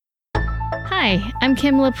Hi, I'm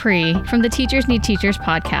Kim Laprie from the Teachers Need Teachers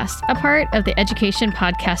podcast, a part of the Education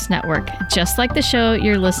Podcast Network, just like the show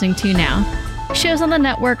you're listening to now. Shows on the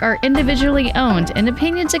network are individually owned and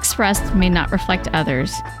opinions expressed may not reflect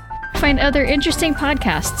others. Find other interesting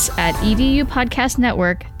podcasts at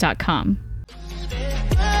edupodcastnetwork.com.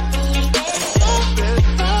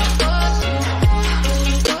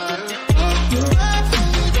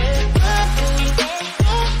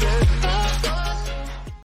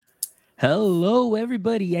 Hello,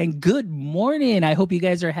 everybody, and good morning. I hope you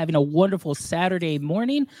guys are having a wonderful Saturday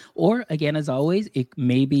morning, or again, as always, it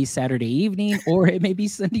may be Saturday evening or it may be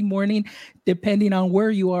Sunday morning, depending on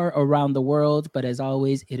where you are around the world. But as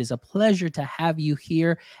always, it is a pleasure to have you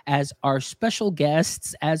here as our special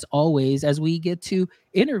guests, as always, as we get to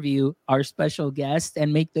interview our special guests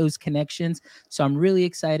and make those connections. So I'm really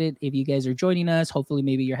excited if you guys are joining us. Hopefully,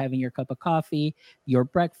 maybe you're having your cup of coffee, your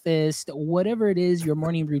breakfast, whatever it is, your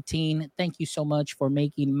morning routine. Thank you so much for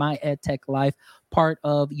making My EdTech Life part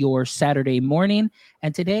of your Saturday morning.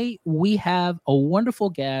 And today we have a wonderful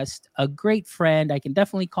guest, a great friend. I can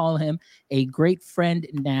definitely call him a great friend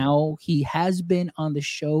now. He has been on the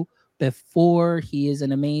show before. He is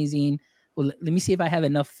an amazing, well, let me see if I have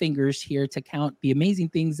enough fingers here to count the amazing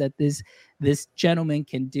things that this gentleman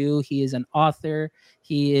can do. He is an author.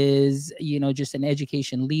 He is, just an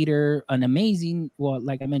education leader, an amazing, well,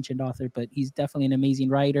 like I mentioned, author, but he's definitely an amazing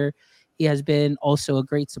writer. He has been also a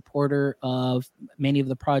great supporter of many of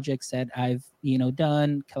the projects that I've,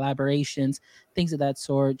 done, collaborations, things of that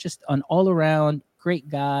sort. Just an all-around great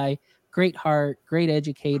guy, great heart, great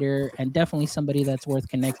educator, and definitely somebody that's worth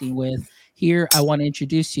connecting with. Here, I want to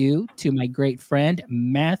introduce you to my great friend,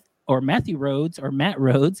 Matthew Rhodes, or Matt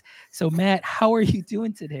Rhodes. So, Matt, how are you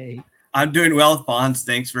doing today? I'm doing well, Fonz.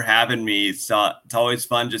 Thanks for having me. It's always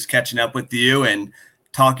fun just catching up with you and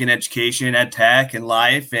talking education, ed tech, and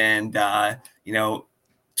life. And,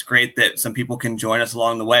 it's great that some people can join us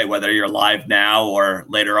along the way, whether you're live now or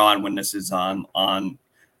later on when this is on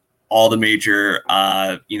all the major,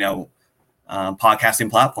 podcasting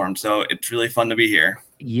platforms. So it's really fun to be here.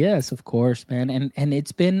 Yes, of course, man. And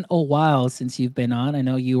it's been a while since you've been on. I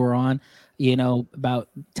know you were on, about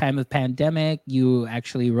time of pandemic. You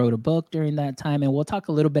actually wrote a book during that time, and we'll talk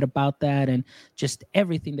a little bit about that and just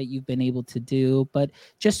everything that you've been able to do. But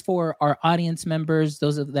just for our audience members,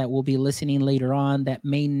 those that will be listening later on that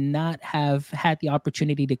may not have had the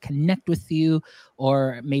opportunity to connect with you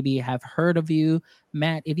or maybe have heard of you,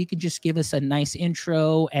 Matt, if you could just give us a nice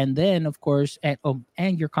intro, and then, of course,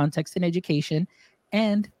 and your context in education,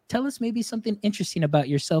 and tell us maybe something interesting about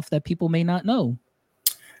yourself that people may not know.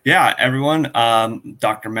 Yeah, everyone,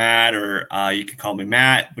 Dr. Matt, or you can call me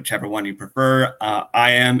Matt, whichever one you prefer. I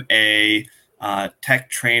am a tech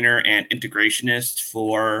trainer and integrationist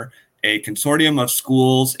for a consortium of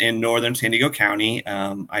schools in northern San Diego County.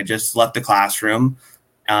 I just left the classroom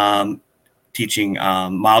teaching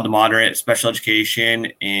mild to moderate special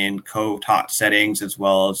education in co-taught settings, as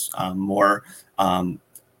well as more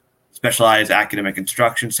specialized academic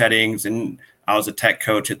instruction settings. And I was a tech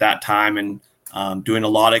coach at that time, and doing a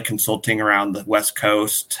lot of consulting around the West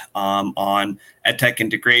Coast on EdTech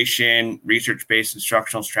integration, research-based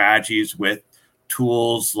instructional strategies with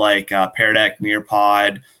tools like Pear Deck,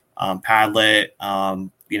 Nearpod, Padlet,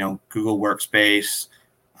 Google Workspace.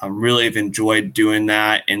 I really have enjoyed doing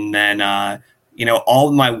that. And then, all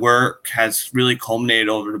of my work has really culminated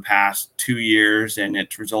over the past 2 years, and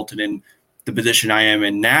it's resulted in the position I am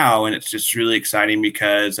in now. And it's just really exciting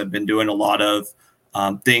because I've been doing a lot of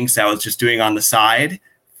things that I was just doing on the side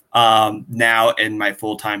now in my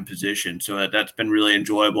full-time position. So that's been really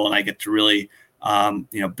enjoyable, and I get to really,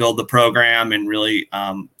 build the program and really,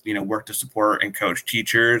 work to support and coach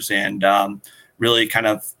teachers, and really kind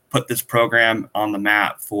of put this program on the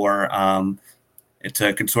map for, it's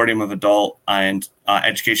a consortium of adult and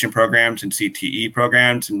education programs and CTE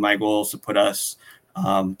programs. And my goal is to put us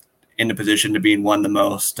in the position to being one of the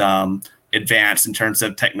most advanced in terms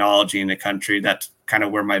of technology in the country. That's kind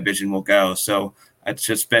of where my vision will go. So it's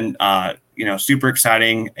just been, super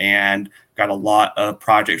exciting, and got a lot of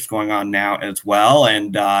projects going on now as well.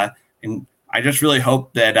 And I just really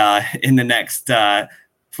hope that in the next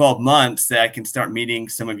 12 months that I can start meeting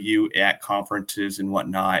some of you at conferences and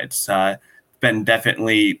whatnot. It's been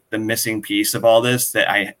definitely the missing piece of all this,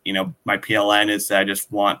 that my PLN is that I just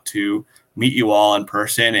want to meet you all in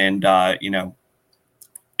person and,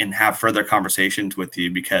 and have further conversations with you,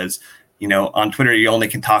 because, on Twitter, you only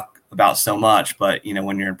can talk about so much, but,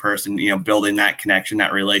 when you're in person, building that connection,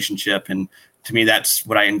 that relationship. And to me, that's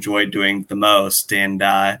what I enjoy doing the most. And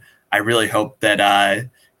I really hope that,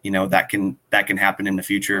 that can happen in the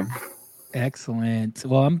future. Excellent.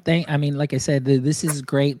 Well, I mean, like I said, this is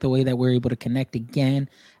great the way that we're able to connect again.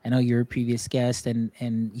 I know you're a previous guest,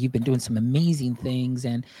 and you've been doing some amazing things.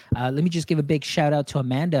 And let me just give a big shout out to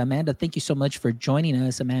Amanda. Amanda, thank you so much for joining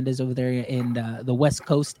us. Amanda's over there in the West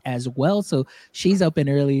Coast as well, so she's up and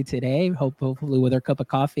early today. Hopefully with her cup of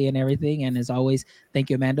coffee and everything. And as always, thank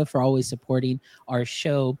you, Amanda, for always supporting our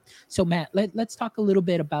show. So Matt, let's talk a little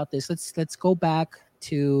bit about this. Let's go back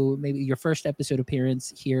to maybe your first episode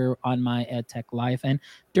appearance here on my EdTech Life. And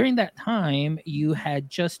during that time, you had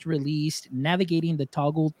just released Navigating the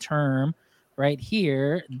Toggle Term right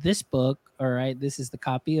here, this book. All right, this is the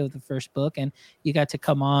copy of the first book. And you got to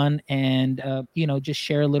come on and, just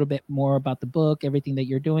share a little bit more about the book, everything that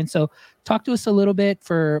you're doing. So talk to us a little bit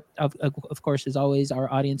of course, as always,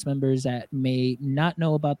 our audience members that may not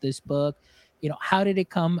know about this book. How did it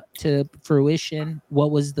come to fruition? What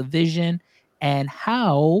was the vision? And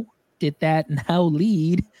how did that now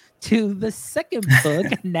lead to the second book,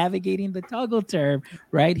 Navigating the Toggle Term,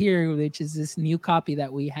 right here, which is this new copy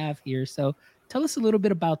that we have here. So tell us a little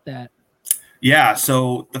bit about that. Yeah,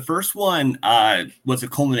 so the first one was a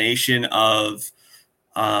culmination of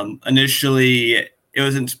initially, it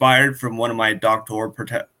was inspired from one of my doctoral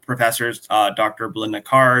professors, Dr. Belinda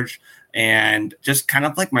Karj, and just kind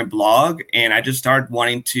of like my blog. And I just started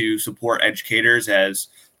wanting to support educators as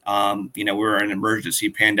we were in emergency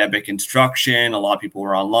pandemic instruction. A lot of people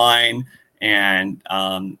were online, and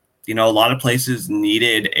a lot of places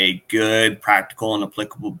needed a good, practical, and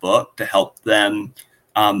applicable book to help them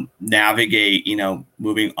navigate,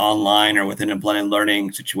 moving online or within a blended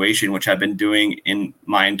learning situation, which I've been doing in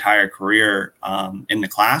my entire career in the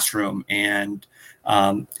classroom. And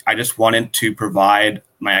I just wanted to provide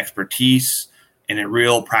my expertise in a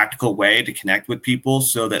real practical way to connect with people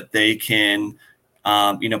so that they can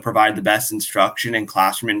provide the best instruction and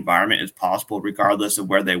classroom environment as possible, regardless of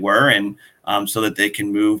where they were, and so that they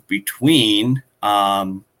can move between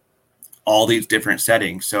all these different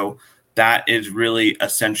settings. So that is really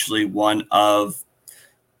essentially one of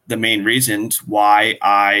the main reasons why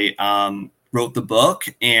I wrote the book.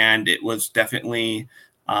 And it was definitely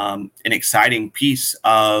an exciting piece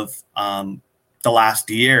of the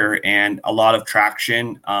last year, and a lot of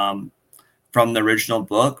traction from the original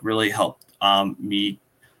book really helped me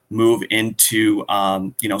move into,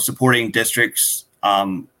 supporting districts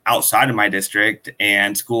outside of my district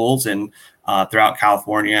and schools and throughout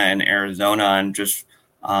California and Arizona, and just,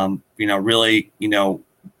 really,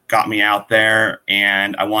 got me out there.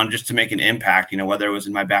 And I wanted just to make an impact, whether it was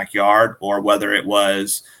in my backyard or whether it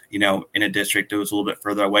was, in a district that was a little bit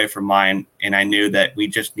further away from mine. And I knew that we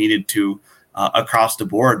just needed to, across the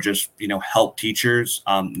board, just, help teachers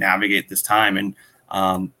navigate this time.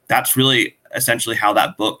 And that's really essentially how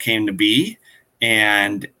that book came to be.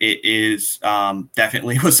 And it is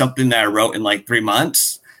definitely was something that I wrote in like 3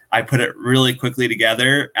 months. I put it really quickly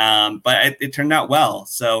together, but it turned out well.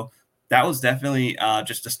 So that was definitely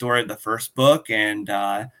just a story of the first book. And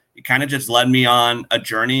it kind of just led me on a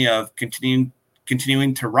journey of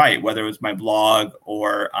continuing to write, whether it was my blog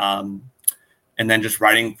or and then just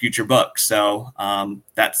writing future books. So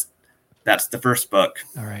that's the first book.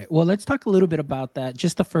 All right. Well, let's talk a little bit about that,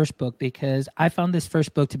 just the first book, because I found this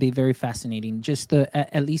first book to be very fascinating. Just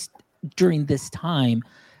at least during this time,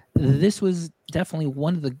 this was definitely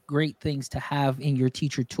one of the great things to have in your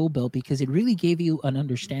teacher tool belt, because it really gave you an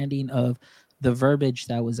understanding of the verbiage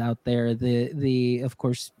that was out there, the of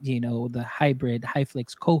course, the hybrid,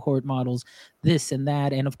 HyFlex cohort models, this and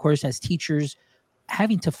that. And of course, as teachers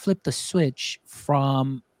having to flip the switch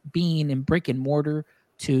from being in brick and mortar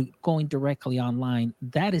to going directly online,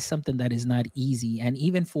 that is something that is not easy. And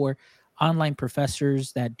even for online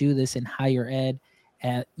professors that do this in higher ed,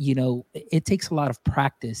 it takes a lot of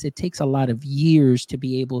practice. It takes a lot of years to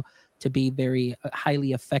be able to be very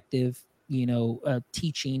highly effective,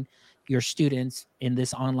 teaching your students in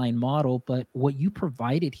this online model. But what you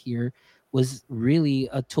provided here was really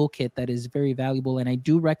a toolkit that is very valuable. And I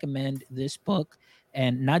do recommend this book.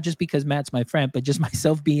 And not just because Matt's my friend, but just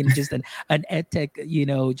myself being just an ed tech,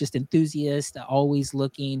 just enthusiast, always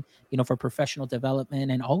looking, for professional development,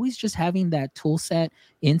 and always just having that tool set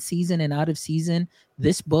in season and out of season.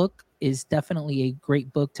 This book is definitely a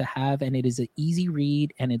great book to have, and it is an easy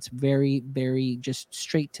read, and it's very, very just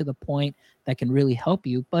straight to the point that can really help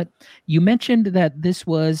you. But you mentioned that this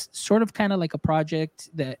was sort of kind of like a project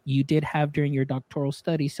that you did have during your doctoral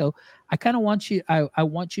study. So I kind of want you, I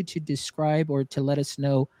want you to describe or to let us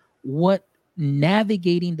know what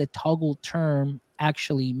navigating the toggle term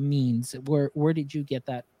actually means. Where did you get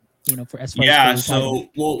that, for as far as so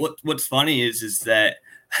what's funny is that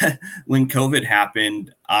when COVID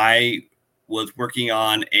happened, I was working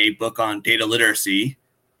on a book on data literacy.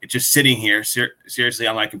 It's just sitting here seriously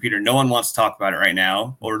on my computer. No one wants to talk about it right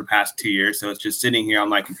now over the past 2 years. So it's just sitting here on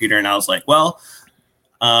my computer. And I was like, well,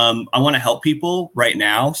 I want to help people right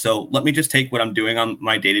now. So let me just take what I'm doing on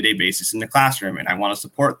my day-to-day basis in the classroom, and I want to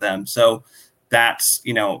support them. So that's,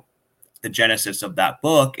 the genesis of that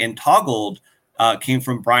book. And Toggled came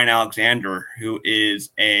from Brian Alexander, who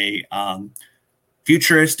is a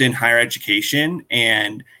futurist in higher education.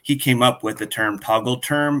 And he came up with the term Toggled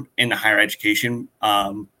term in the higher education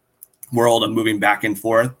world of moving back and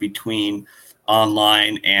forth between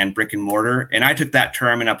online and brick and mortar. And I took that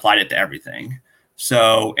term and applied it to everything.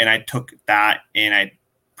 So, and I took that and I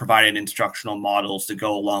provided instructional models to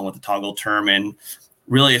go along with the Toggle term, and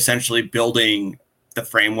really essentially building the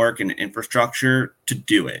framework and infrastructure to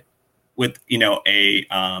do it with,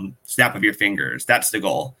 a snap of your fingers. That's the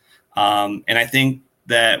goal. And I think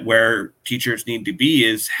that where teachers need to be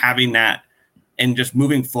is having that and just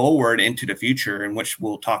moving forward into the future, and which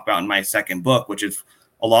we'll talk about in my second book, which is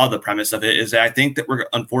a lot of the premise of it, is that I think that we're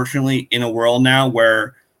unfortunately in a world now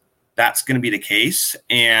where that's going to be the case.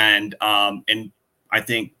 And I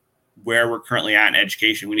think where we're currently at in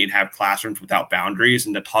education, we need to have classrooms without boundaries.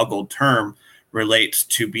 And the Toggled term relates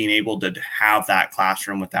to being able to have that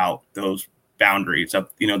classroom without those boundaries of,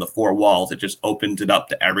 the four walls. It just opens it up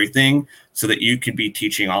to everything so that you could be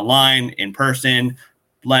teaching online, in person,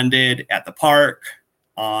 blended, at the park,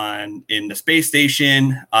 in the space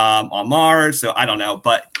station, on Mars. So I don't know,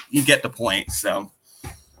 but you get the point. So.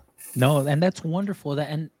 No, and that's wonderful.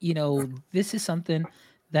 This is something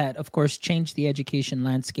that, of course, changed the education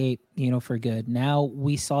landscape, for good. Now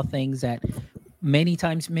we saw things that many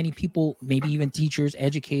times, many people, maybe even teachers,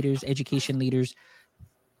 educators, education leaders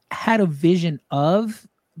had a vision of,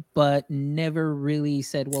 but never really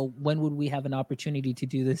said, well, when would we have an opportunity to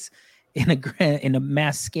do this in a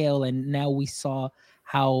mass scale? And now we saw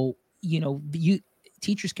how,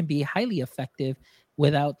 teachers can be highly effective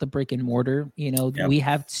without the brick and mortar. Yep. We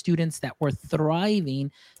have students that were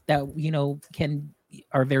thriving that,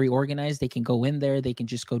 are very organized. They can go in there, they can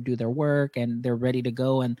just go do their work, and they're ready to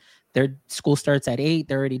go. And their school starts at 8.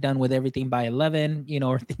 They're already done with everything by 11,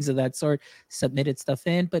 or things of that sort, submitted stuff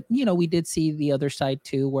in. But, we did see the other side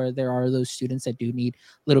too, where there are those students that do need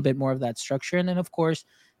a little bit more of that structure. And then, of course,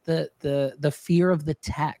 the fear of the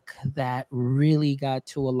tech that really got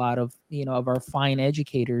to a lot of, of our fine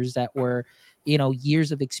educators that were,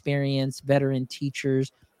 years of experience, veteran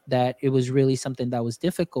teachers, that it was really something that was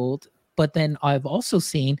difficult. But then I've also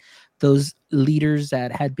seen those leaders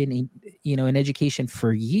that had been in education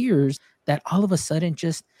for years, that all of a sudden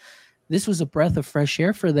this was a breath of fresh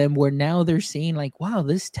air for them, where now they're seeing like, wow,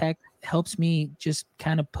 this tech helps me just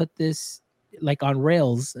kind of put this like on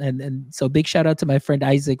rails. And so big shout out to my friend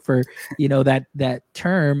Isaac for, that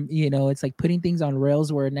term. It's like putting things on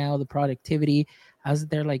rails, where now the productivity,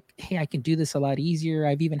 they're like, hey, I can do this a lot easier.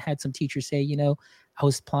 I've even had some teachers say, I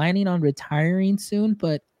was planning on retiring soon,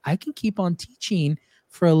 but I can keep on teaching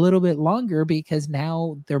for a little bit longer because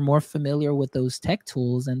now they're more familiar with those tech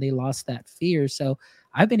tools and they lost that fear. So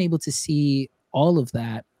I've been able to see all of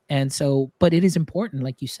that. And so, but it is important,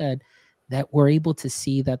 like you said, that we're able to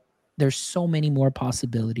see that there's so many more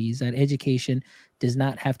possibilities, that education does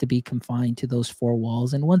not have to be confined to those four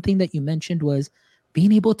walls. And one thing that you mentioned was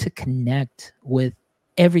being able to connect with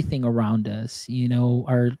everything around us.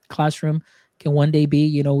 Our classroom can one day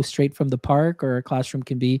be, straight from the park, or a classroom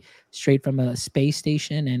can be straight from a space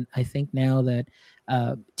station. And I think now that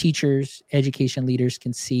teachers, education leaders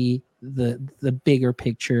can see the bigger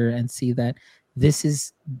picture and see that this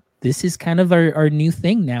is kind of our new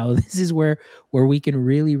thing now. This is where we can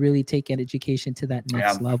really, really take education to that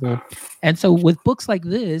next level. And so with books like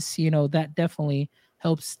this, that definitely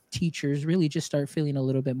helps teachers really just start feeling a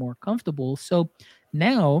little bit more comfortable. So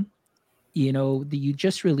now, you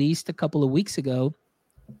just released a couple of weeks ago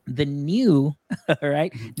the new,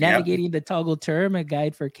 right, Navigating the Toggle Term, a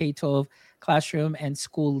guide for K-12 classroom and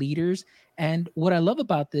school leaders. And what I love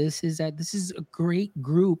about this is that this is a great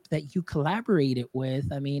group that you collaborated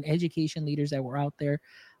with. I mean, education leaders that were out there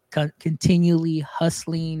continually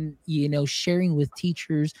hustling, sharing with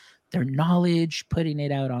teachers their knowledge, putting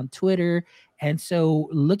it out on Twitter. And so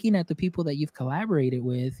looking at the people that you've collaborated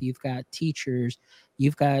with, you've got teachers,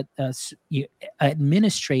 you've got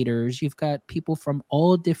administrators, you've got people from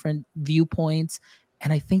all different viewpoints.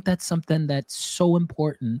 And I think that's something that's so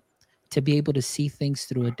important, to be able to see things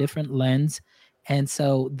through a different lens. And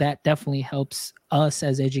so that definitely helps us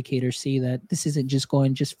as educators see that this isn't just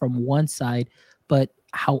going just from one side, but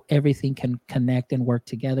how everything can connect and work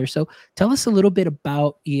together. So tell us a little bit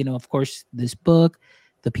about, of course, this book,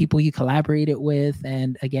 the people you collaborated with,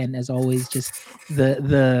 and again, as always, just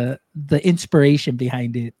the inspiration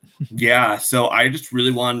behind it. Yeah, so I just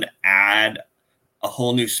really wanted to add a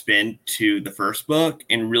whole new spin to the first book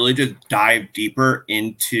and really just dive deeper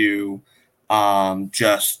into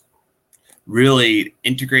just really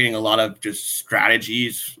integrating a lot of just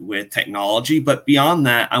strategies with technology. But beyond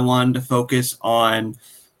that, I wanted to focus on,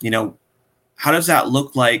 how does that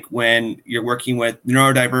look like when you're working with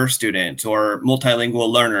neurodiverse students or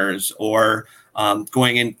multilingual learners, or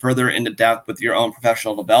going in further into depth with your own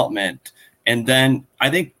professional development. And then I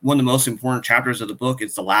think one of the most important chapters of the book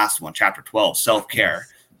is the last one, chapter 12, self-care.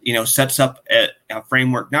 Sets up a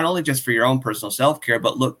framework not only just for your own personal self-care,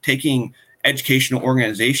 but taking educational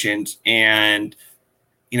organizations and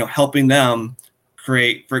helping them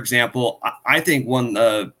create, for example, I think one of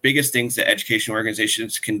the biggest things that education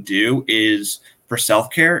organizations can do is for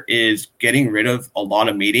self-care is getting rid of a lot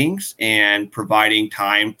of meetings and providing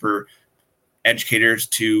time for educators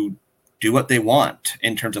to do what they want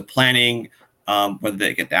in terms of planning, whether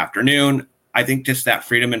they get the afternoon. I think just that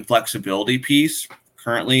freedom and flexibility piece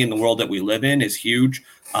currently in the world that we live in is huge.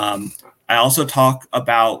 I also talk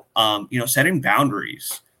about, setting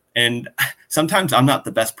boundaries. And sometimes I'm not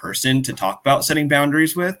the best person to talk about setting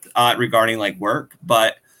boundaries with regarding like work,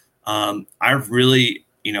 but I've really,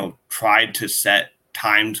 tried to set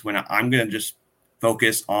times when I'm going to just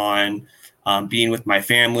focus on being with my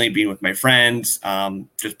family, being with my friends,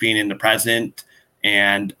 just being in the present.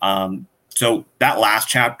 And so that last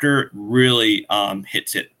chapter really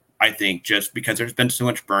hits it, I think, just because there's been so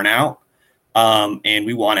much burnout. And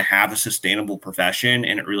we want to have a sustainable profession.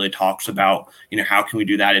 And it really talks about, how can we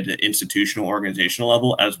do that at the institutional organizational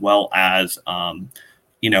level, as well as,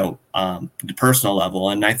 the personal level.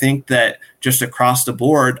 And I think that just across the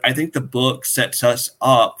board, I think the book sets us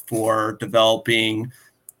up for developing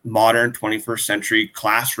modern 21st century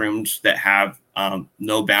classrooms that have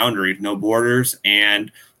no boundaries, no borders,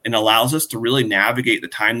 and allows us to really navigate the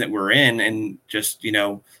time that we're in and just,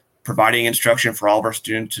 providing instruction for all of our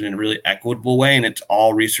students in a really equitable way. And it's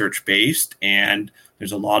all research based. And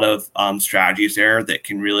there's a lot of strategies there that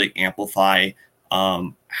can really amplify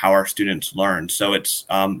how our students learn. So it's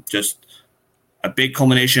just a big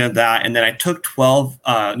culmination of that. And then I took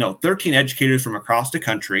 13 educators from across the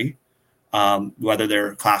country, whether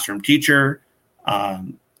they're a classroom teacher,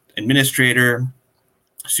 administrator,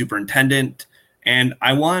 superintendent, and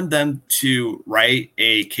I wanted them to write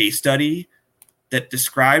a case study that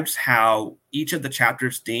describes how each of the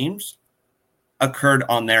chapter's themes occurred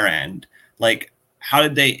on their end. Like, how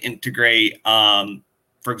did they integrate,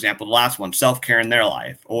 for example, the last one, self-care in their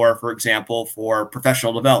life? Or, for example, for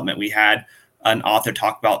professional development, we had an author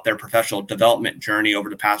talk about their professional development journey over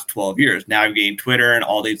the past 12 years, navigating Twitter and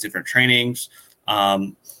all these different trainings.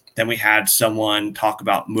 Then we had someone talk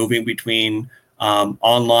about moving between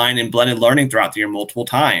online and blended learning throughout the year multiple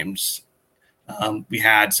times. We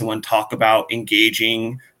had someone talk about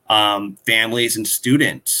engaging families and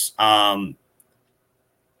students,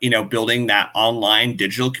 building that online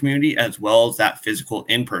digital community as well as that physical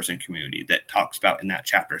in-person community that talks about in that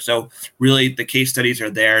chapter. So really the case studies are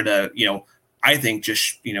there to, I think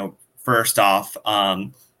just, first off,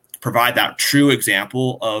 provide that true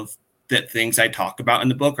example of that things I talk about in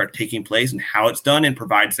the book are taking place and how it's done, and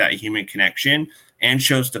provides that human connection and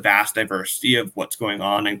shows the vast diversity of what's going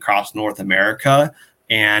on across North America.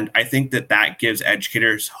 And I think that gives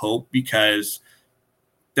educators hope, because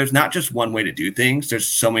there's not just one way to do things. There's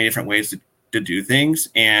so many different ways to do things.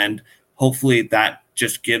 And hopefully that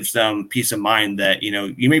just gives them peace of mind that,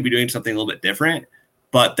 you may be doing something a little bit different,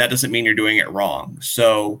 but that doesn't mean you're doing it wrong.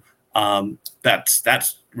 So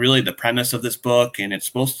that's really the premise of this book. And it's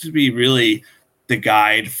supposed to be really the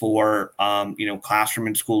guide for, classroom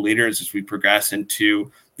and school leaders as we progress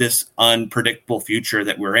into this unpredictable future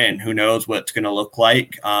that we're in. Who knows what it's going to look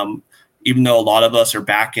like? Even though a lot of us are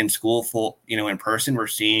back in school in person, we're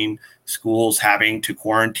seeing schools having to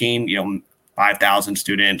quarantine, 5,000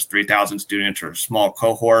 students, 3,000 students, or a small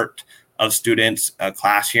cohort of students, a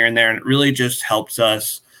class here and there. And it really just helps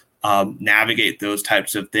us navigate those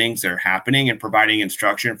types of things that are happening, and providing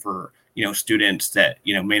instruction for students that,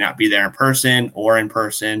 may not be there in person,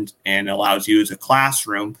 and allows you as a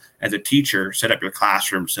classroom, as a teacher, set up your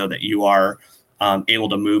classroom so that you are able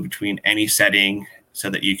to move between any setting so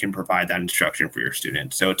that you can provide that instruction for your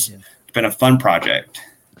students. So it's been a fun project.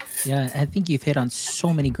 Yeah, I think you've hit on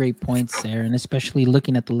so many great points there, and especially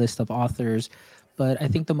looking at the list of authors. But I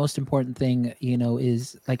think the most important thing,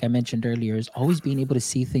 is, like I mentioned earlier, is always being able to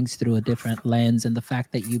see things through a different lens. And the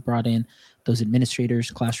fact that you brought in those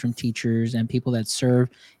administrators, classroom teachers, and people that serve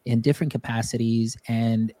in different capacities,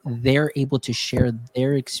 and they're able to share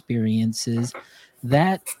their experiences,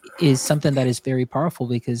 that is something that is very powerful,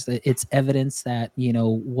 because it's evidence that,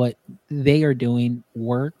 what they are doing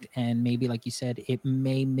worked. And maybe, like you said, it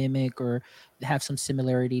may mimic or have some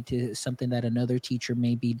similarity to something that another teacher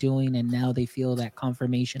may be doing, and now they feel that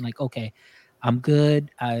confirmation, like, okay, I'm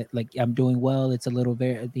good, I'm doing well. It's a little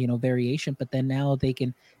variation, but then now they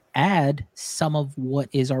can add some of what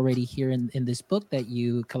is already here in this book that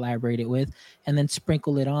you collaborated with, and then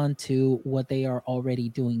sprinkle it on to what they are already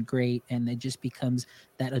doing great, and it just becomes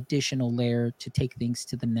that additional layer to take things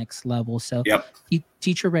to the next level. So Yep.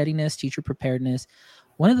 teacher readiness, teacher preparedness,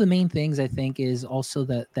 one of the main things I think is also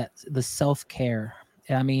that the self-care.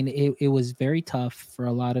 I mean, it was very tough for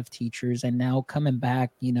a lot of teachers, and now coming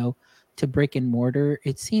back, to brick and mortar,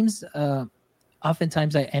 it seems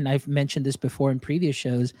oftentimes, and I've mentioned this before in previous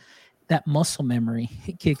shows, that muscle memory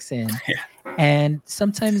kicks in. Yeah. And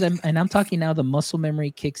sometimes I'm talking now, the muscle memory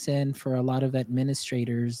kicks in for a lot of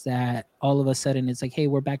administrators, that all of a sudden it's like, hey,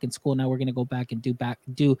 we're back in school now, we're going to go back and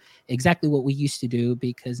do exactly what we used to do,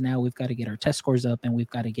 because now we've got to get our test scores up, and we've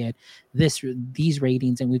got to get these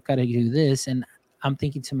ratings, and we've got to do this. And I'm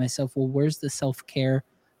thinking to myself, well, where's the self-care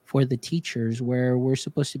for the teachers, where we're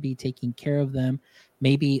supposed to be taking care of them,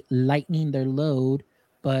 maybe lightening their load,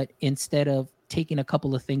 but instead of taking a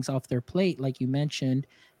couple of things off their plate, like you mentioned,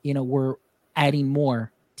 we're adding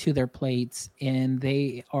more to their plates, and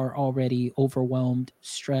they are already overwhelmed,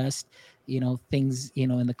 stressed, things,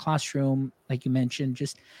 in the classroom, like you mentioned,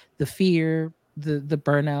 just the fear, the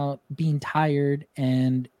burnout, being tired,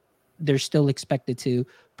 and they're still expected to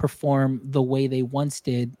perform the way they once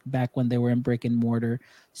did back when they were in brick and mortar.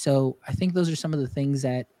 So I think those are some of the things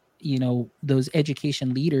that, those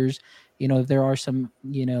education leaders, if there are some,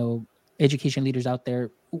 education leaders out there,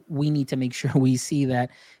 we need to make sure we see that,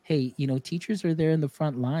 hey, teachers are there in the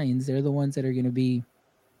front lines. They're the ones that are going to be,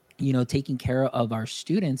 taking care of our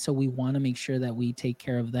students. So we want to make sure that we take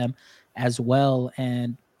care of them as well.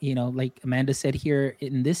 And, like Amanda said here,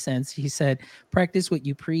 in this sense, he said, practice what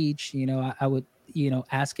you preach. I would,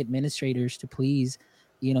 ask administrators to please,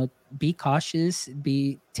 be cautious,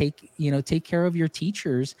 take care of your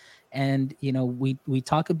teachers. And, we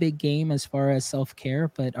talk a big game as far as self-care,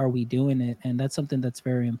 but are we doing it? And that's something that's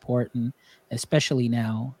very important, especially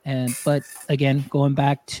now. But again, going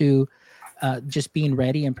back to, just being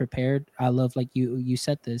ready and prepared. I love, like you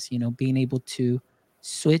said this, being able to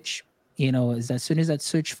switch, as soon as that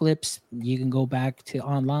switch flips, you can go back to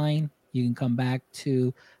online, you can come back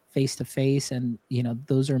to face to face. And,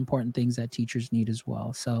 those are important things that teachers need as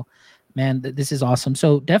well. So, man, this is awesome.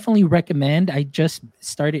 So definitely recommend. I just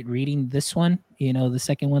started reading this one, the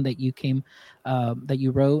second one that that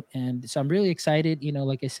you wrote. And so I'm really excited.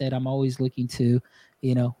 Like I said, I'm always looking to,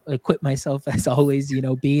 equip myself, as always,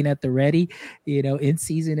 being at the ready, in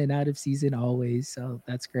season and out of season always. So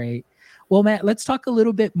that's great. Well, Matt, let's talk a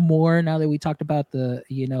little bit more now that we talked about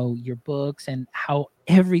your books and how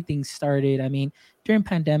everything started. I mean, during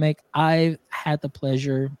pandemic, I've had the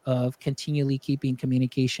pleasure of continually keeping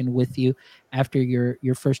communication with you after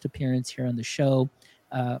your first appearance here on the show.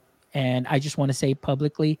 And I just want to say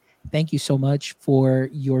publicly, thank you so much for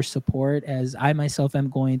your support, as I myself am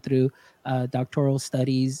going through doctoral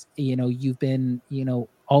studies. You've been,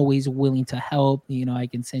 always willing to help. I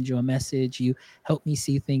can send you a message. You help me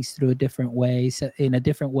see things through a different way, in a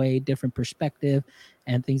different way, different perspective,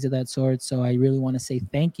 and things of that sort. So I really want to say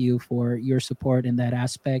thank you for your support in that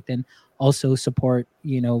aspect, and also support,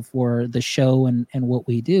 for the show and what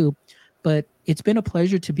we do. But it's been a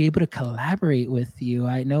pleasure to be able to collaborate with you.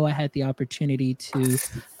 I know I had the opportunity to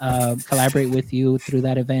collaborate with you through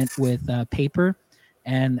that event with Paper,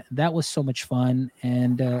 and that was so much fun.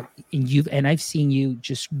 And I've seen you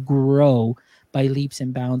just grow by leaps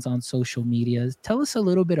and bounds on social media. Tell us a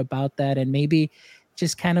little bit about that, and maybe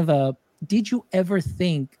just kind of did you ever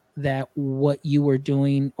think that what you were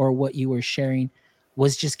doing or what you were sharing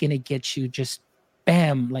was just going to get you just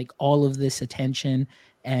bam, like all of this attention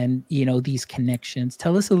and these connections?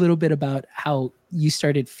 Tell us a little bit about how you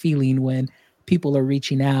started feeling when people are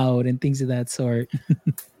reaching out and things of that sort.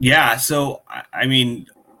 Yeah. So, I mean,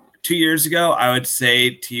 2 years ago, I would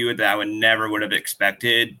say to you that I would have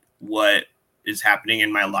expected what is happening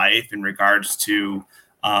in my life in regards to,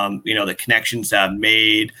 the connections that I've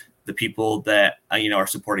made, the people that, are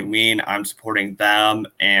supporting me and I'm supporting them,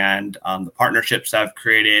 and the partnerships I've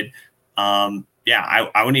created. I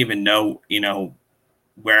wouldn't even know,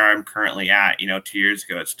 where I'm currently at, 2 years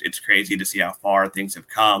ago. It's crazy to see how far things have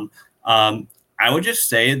come. I would just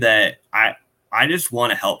say that I just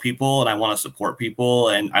want to help people and I want to support people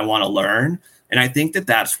and I want to learn. And I think that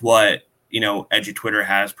that's what, EduTwitter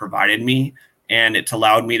has provided me. And it's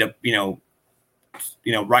allowed me to,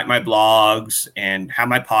 write my blogs and have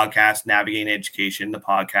my podcast, Navigating Education, the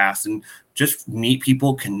podcast, and just meet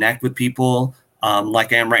people, connect with people,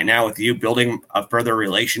 like I am right now with you, building a further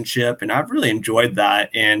relationship. And I've really enjoyed that.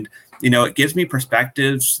 And, it gives me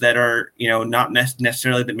perspectives that are, not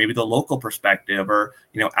necessarily that maybe the local perspective or,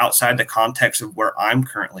 outside the context of where I'm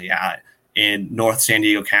currently at in North San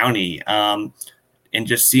Diego County, and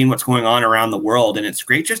just seeing what's going on around the world. And it's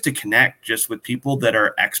great just to connect just with people that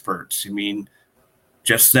are experts. I mean,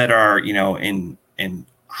 just that are, in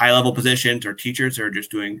high level positions or teachers that are just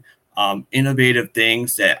doing innovative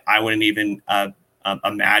things that I wouldn't even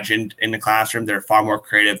imagined in the classroom. They're far more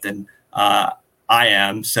creative than I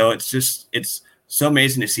am. So it's so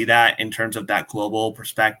amazing to see that in terms of that global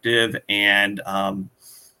perspective and,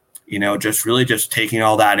 just really just taking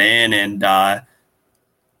all that in and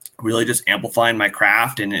really just amplifying my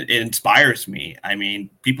craft. And it inspires me. I mean,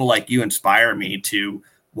 people like you inspire me to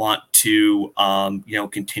want to,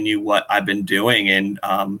 continue what I've been doing and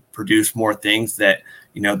produce more things that,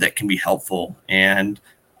 that can be helpful. And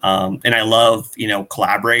I love,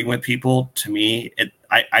 collaborating with people. To me,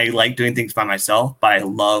 I like doing things by myself, but I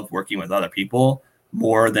love working with other people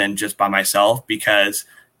more than just by myself because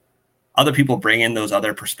other people bring in those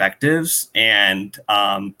other perspectives and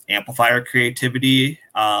amplify our creativity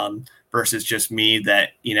versus just me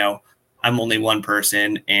that, I'm only one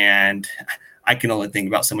person and I can only think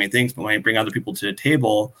about so many things. But when I bring other people to the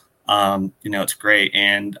table, it's great.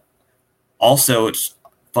 And also it's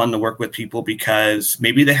fun to work with people because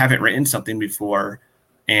maybe they haven't written something before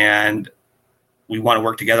and we want to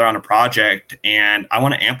work together on a project and I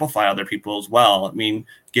want to amplify other people as well. I mean,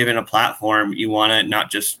 given a platform, you want to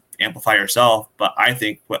not just amplify yourself, but I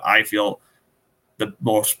think what I feel the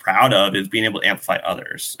most proud of is being able to amplify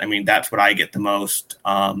others. I mean, that's what I get the most.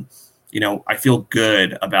 I feel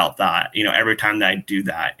good about that, every time that I do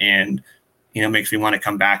that and, makes me want to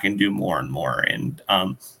come back and do more and more. And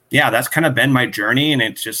that's kind of been my journey. And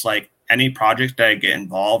it's just like any project that I get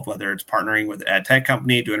involved, whether it's partnering with an ed tech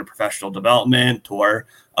company, doing a professional development or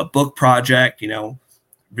a book project,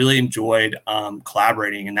 really enjoyed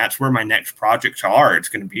collaborating. And that's where my next projects are. It's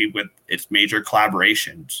going to be with its major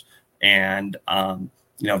collaborations and,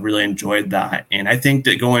 really enjoyed that. And I think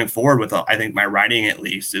that going forward with, my writing at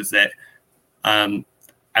least is that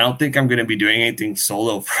I don't think I'm going to be doing anything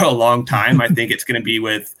solo for a long time. I think it's going to be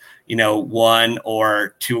with, one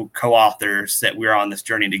or two co-authors that we're on this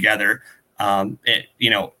journey together.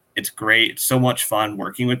 It's great. It's so much fun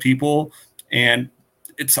working with people. And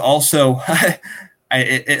it's also,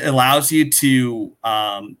 it allows you to,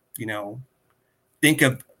 think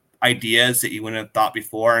of ideas that you wouldn't have thought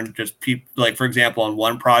before. And just people like, for example, on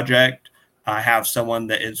one project, I have someone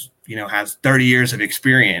that is, has 30 years of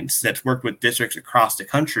experience that's worked with districts across the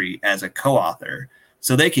country as a co-author.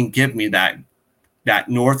 So they can give me that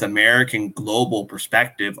North American global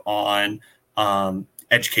perspective on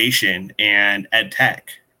education and ed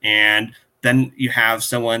tech. And then you have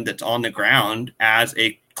someone that's on the ground as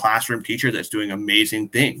a classroom teacher that's doing amazing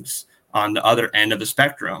things on the other end of the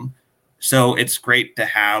spectrum. So it's great to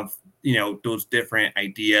have, those different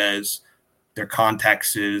ideas, their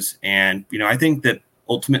contexts. And, I think that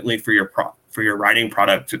ultimately for your writing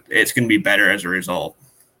product, it's going to be better as a result.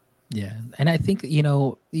 Yeah. And I think,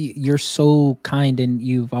 you're so kind and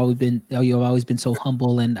you've always been so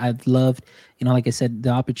humble. And I've loved, like I said,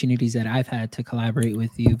 the opportunities that I've had to collaborate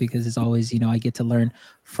with you because it's always, I get to learn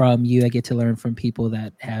from you. I get to learn from people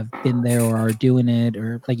that have been there or are doing it,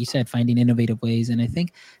 or like you said, finding innovative ways. And I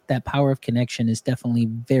think that power of connection is definitely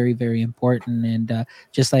very, very important. And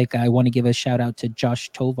just like I want to give a shout out to Josh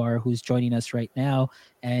Tovar, who's joining us right now.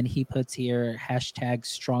 And he puts here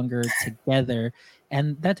 #Stronger_Together.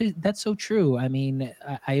 And that's so true. I mean,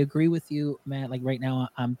 I agree with you, Matt. Like right now,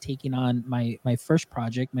 I'm taking on my first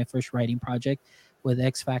project, my first writing project with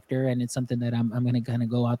X Factor, and it's something that I'm going to kind of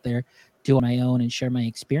go out there, do on my own, and share my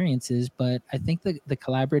experiences. But I think the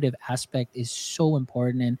collaborative aspect is so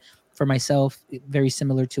important. And for myself, very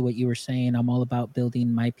similar to what you were saying, I'm all about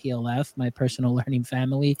building my PLF, my personal learning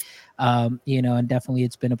family. And definitely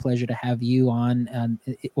it's been a pleasure to have you on,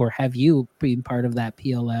 or have you being part of that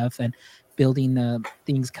PLF and building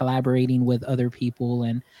things, collaborating with other people.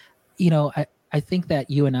 And, I think that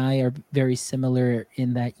you and I are very similar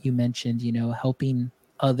in that you mentioned, helping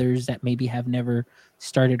others that maybe have never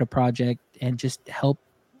started a project and just help,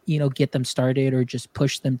 get them started or just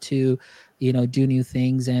push them to, do new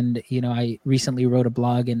things. And I recently wrote a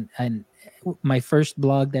blog, and my first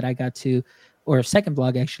blog that I got to, or second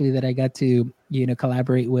blog actually, that I got to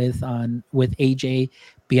collaborate with AJ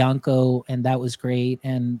Bianco, and that was great.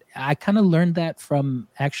 And I kind of learned that from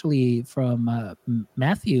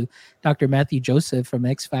Matthew, Dr. Matthew Joseph from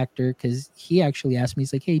X Factor, because he actually asked me,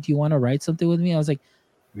 he's like, hey, do you want to write something with me? I was like,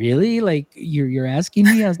 really? Like you're asking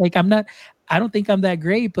me? I was like, I don't think I'm that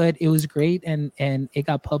great, but it was great, and it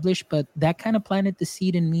got published. But that kind of planted the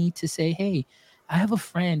seed in me to say, hey, I have a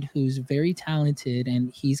friend who's very talented,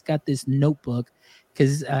 and he's got this notebook.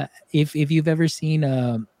 Because if you've ever seen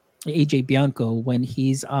AJ Bianco, when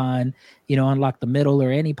he's on Unlock the Middle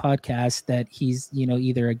or any podcast that he's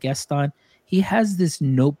either a guest on, he has this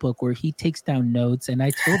notebook where he takes down notes. And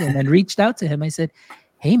I told him and reached out to him. I said,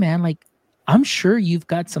 hey man, like, I'm sure you've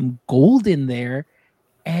got some gold in there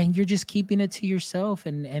and you're just keeping it to yourself,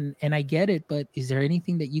 and I get it, but is there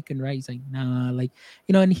anything that you can write? He's like, nah, like,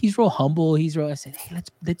 and he's real humble. I said, hey,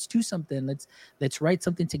 let's do something. Let's write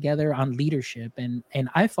something together on leadership. And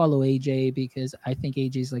I follow AJ because I think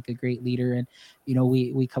AJ's like a great leader, and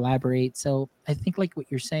we collaborate. So I think like what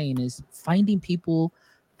you're saying is finding people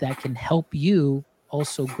that can help you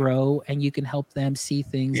also grow, and you can help them see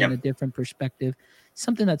things in a different perspective.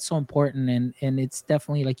 Something that's so important, and it's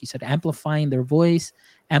definitely, like you said, amplifying their voice,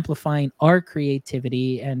 amplifying our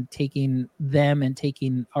creativity, and taking them and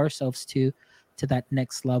taking ourselves to that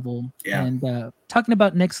next level. And talking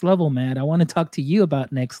about next level, Matt, I want to talk to you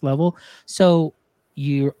about next level. So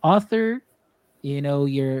you're author,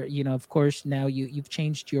 you're of course now you've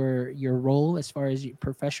changed your role as far as your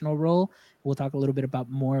professional role. We'll talk a little bit about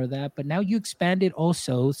more of that, but now you expanded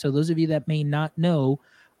also. So those of you that may not know,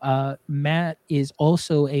 Matt is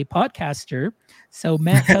also a podcaster. So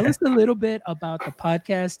Matt, tell us a little bit about the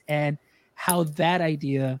podcast and how that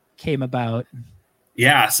idea came about.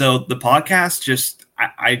 Yeah, so the podcast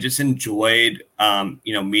I just enjoyed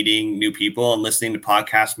meeting new people and listening to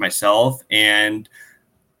podcasts myself, and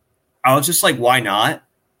I was just like, why not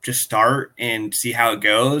just start and see how it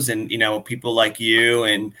goes? And people like you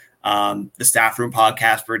and the Staff Room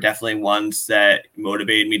podcast were definitely ones that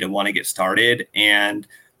motivated me to want to get started. And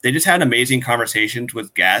they just had amazing conversations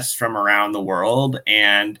with guests from around the world.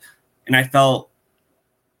 And I felt,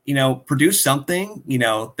 produce something,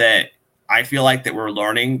 that I feel like that we're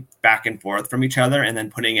learning back and forth from each other and then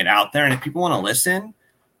putting it out there. And if people want to listen,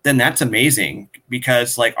 then that's amazing,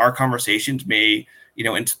 because like our conversations may,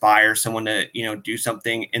 inspire someone to, do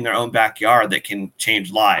something in their own backyard that can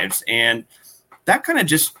change lives. And that kind of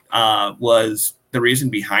just was the reason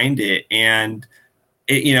behind it. And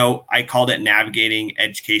I called it Navigating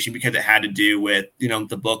Education because it had to do with,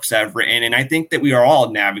 the books I've written. And I think that we are all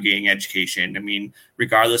navigating education. I mean,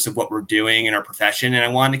 regardless of what we're doing in our profession. And I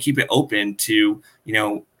wanted to keep it open to,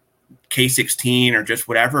 K-16 or just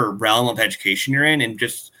whatever realm of education you're in, and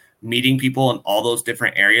just meeting people in all those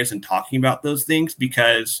different areas and talking about those things,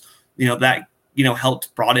 because, that,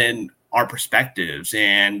 helped broaden our perspectives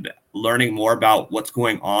and learning more about what's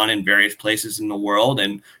going on in various places in the world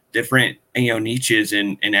and different, niches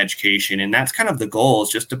in education. And that's kind of the goal, is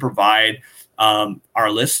just to provide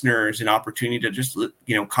our listeners an opportunity to just,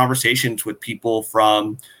 conversations with people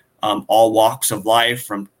from all walks of life,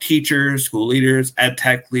 from teachers, school leaders, ed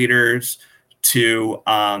tech leaders, to,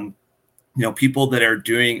 people that are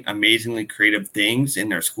doing amazingly creative things in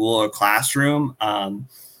their school or classroom.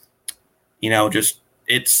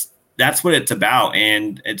 That's what it's about.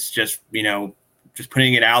 And it's just, just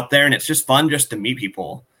putting it out there. And it's just fun just to meet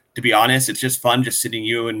people. To be honest, it's just fun just sitting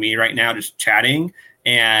you and me right now, just chatting.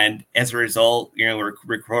 And as a result, we're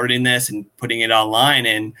recording this and putting it online,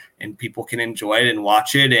 and people can enjoy it and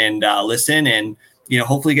watch it and listen and,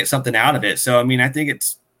 hopefully get something out of it. So, I mean, I think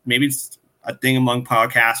it's a thing among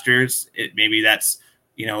podcasters. Maybe that's,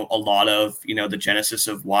 a lot of, the genesis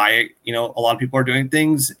of why, a lot of people are doing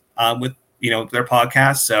things with, their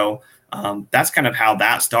podcasts. So that's kind of how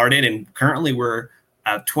that started. And currently we're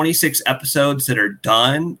 26 episodes that are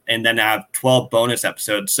done, and then I have 12 bonus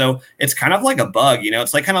episodes. So it's kind of like a bug,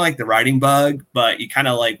 it's like kind of like the writing bug, but you kind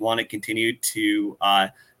of like want to continue to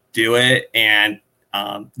do it. And,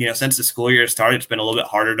 since the school year started, it's been a little bit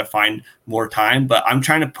harder to find more time, but I'm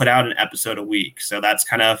trying to put out an episode a week. So that's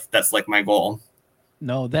like my goal.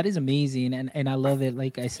 No, that is amazing. And I love it.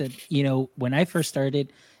 Like I said, when I first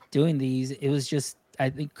started doing these, it was just, I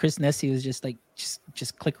think Chris Nesi was just like,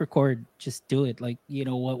 just click record, just do it. Like,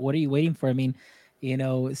 what are you waiting for? I mean,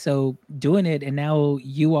 so doing it. And now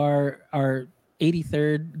you are our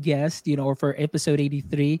 83rd guest, or for episode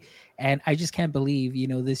 83. And I just can't believe,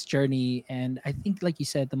 this journey. And I think, like you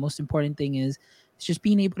said, the most important thing is just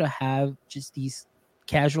being able to have just these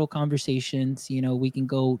casual conversations. We can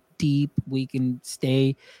go deep, we can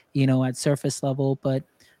stay, at surface level, but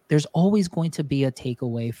there's always going to be a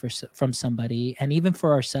takeaway from somebody, and even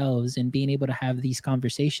for ourselves, and being able to have these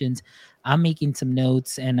conversations. I'm making some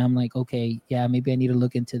notes and I'm like, okay, yeah, maybe I need to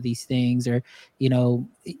look into these things, or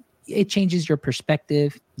it changes your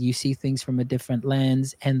perspective. You see things from a different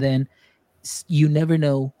lens, and then you never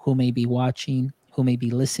know who may be watching, who may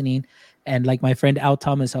be listening. And like my friend Al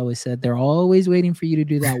Thomas always said, they're always waiting for you to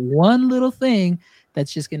do that one little thing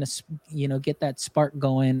that's just going to, get that spark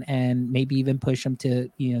going, and maybe even push them to,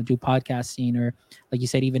 do podcasting, or like you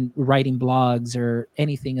said, even writing blogs or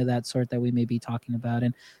anything of that sort that we may be talking about.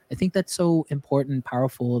 And I think that's so important and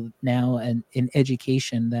powerful now, and in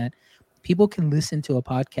education, that people can listen to a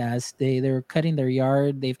podcast. They're cutting their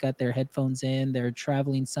yard, they've got their headphones in, they're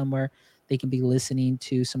traveling somewhere, they can be listening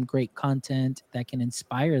to some great content that can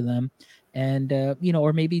inspire them, and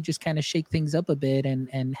or maybe just kind of shake things up a bit,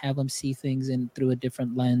 and have them see things in through a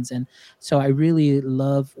different lens. And so I really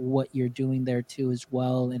love what you're doing there too as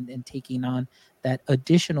well, and taking on that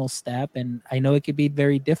additional step. And I know it could be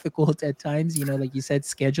very difficult at times, like you said,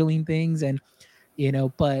 scheduling things, and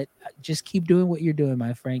but just keep doing what you're doing,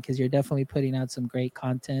 my friend, because you're definitely putting out some great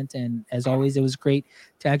content. And as always, it was great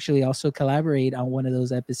to actually also collaborate on one of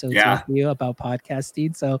those episodes with you about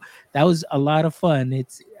podcasting. So that was a lot of fun.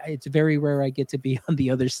 It's very rare I get to be on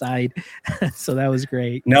the other side. So that was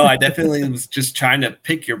great. No, I definitely was just trying to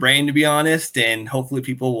pick your brain, to be honest. And hopefully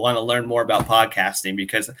people want to learn more about podcasting,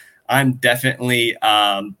 because I'm definitely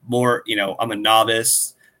more, I'm a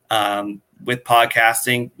novice with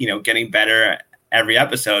podcasting, getting better every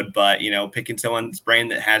episode, but picking someone's brain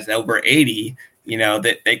that has over 80,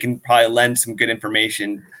 that they can probably lend some good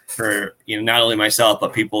information for not only myself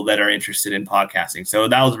but people that are interested in podcasting. So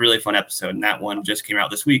that was a really fun episode, and that one just came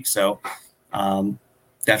out this week. So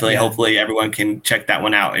definitely, hopefully everyone can check that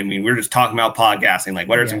one out. I mean, we're just talking about podcasting, like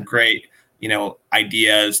what are some great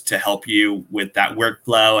ideas to help you with that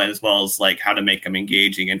workflow, as well as like how to make them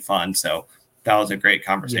engaging and fun. So that was a great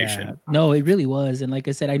conversation. Yeah. No, it really was. And like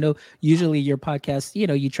I said, I know usually your podcast,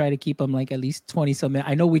 you try to keep them like at least 20 some minutes.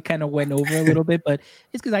 I know we kind of went over a little bit, but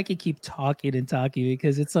it's because I can keep talking and talking,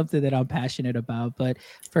 because it's something that I'm passionate about. But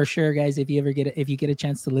for sure, guys, if you get a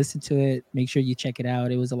chance to listen to it, make sure you check it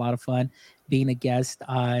out. It was a lot of fun being a guest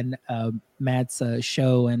on Matt's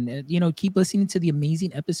show, and keep listening to the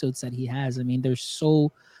amazing episodes that he has. I mean, there's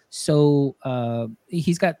so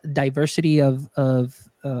he's got diversity of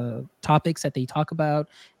topics that they talk about,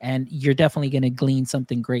 and you're definitely going to glean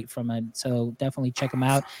something great from it. So definitely check them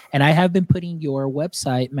out. And I have been putting your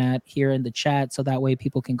website, Matt, here in the chat, so that way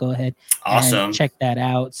people can go ahead and check that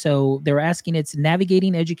out. So they were asking, it's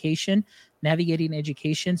navigating education.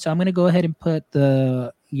 So I'm going to go ahead and put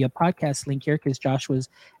your podcast link here, because Josh was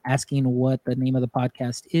asking what the name of the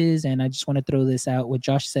podcast is. And I just want to throw this out, what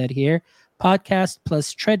Josh said here: podcast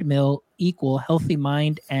plus treadmill equal healthy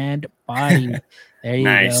mind and body. There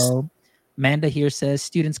you go. Amanda here says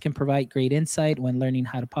students can provide great insight when learning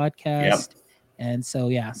how to podcast. Yep. And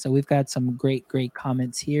so, so we've got some great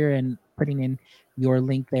comments here, and putting in your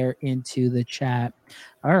link there into the chat.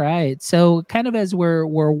 All right. So kind of as we're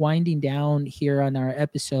winding down here on our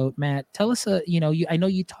episode, Matt, tell us, I know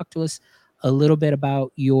you talked to us a little bit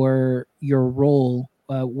about your role,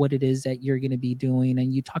 what it is that you're going to be doing.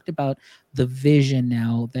 And you talked about the vision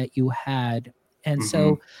now that you had. And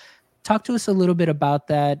so talk to us a little bit about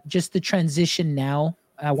that, just the transition now.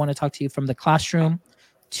 I want to talk to you from the classroom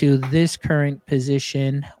to this current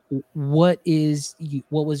position. What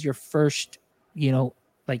was your first,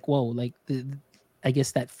 I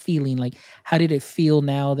guess that feeling, like, how did it feel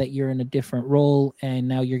now that you're in a different role, and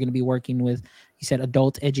now you're going to be working with, you said,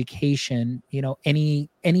 adult education, any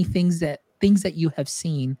things that you have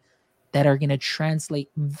seen that are going to translate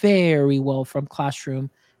very well from classroom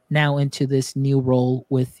now into this new role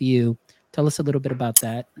with you? Tell us a little bit about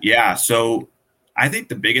that. Yeah. So I think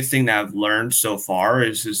the biggest thing that I've learned so far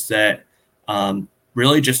is that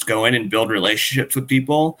really just go in and build relationships with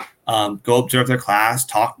people, go observe their class,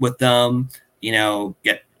 talk with them,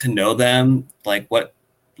 get to know them,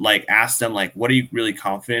 ask them, what are you really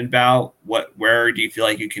confident about? Where do you feel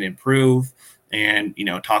like you can improve? And,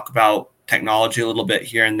 talk about technology a little bit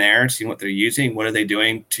here and there, seeing what they're using. What are they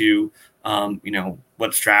doing to,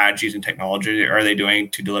 what strategies and technology are they doing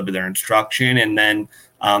to deliver their instruction? And then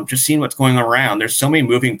just seeing what's going on around. There's so many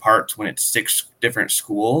moving parts when it's 6 different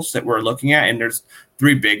schools that we're looking at. And there's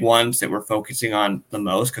 3 big ones that we're focusing on the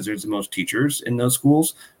most, because there's the most teachers in those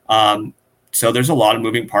schools. So there's a lot of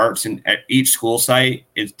moving parts, and each school site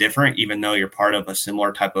is different, even though you're part of a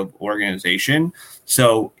similar type of organization.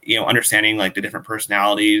 So, understanding the different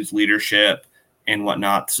personalities, leadership, and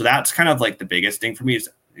whatnot. So that's kind of like the biggest thing for me, is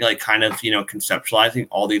like kind of, conceptualizing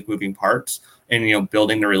all these moving parts and,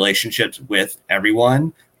 building the relationships with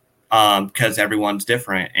everyone, because everyone's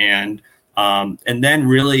different. And then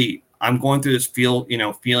really I'm going through this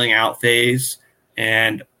feeling out phase.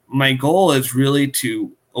 And my goal is really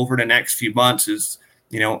to, over the next few months, is,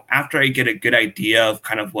 after I get a good idea of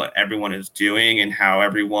kind of what everyone is doing and how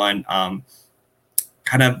everyone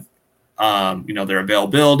kind of, their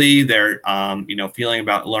availability, their, feeling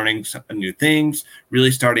about learning some new things,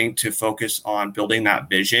 really starting to focus on building that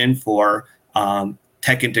vision for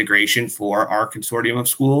tech integration for our consortium of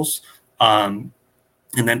schools.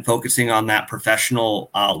 And then focusing on that professional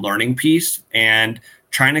learning piece and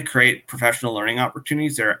trying to create professional learning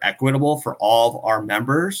opportunities that are equitable for all of our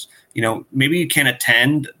members. Maybe you can't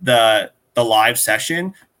attend the live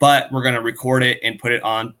session, but we're going to record it and put it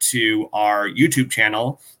onto our YouTube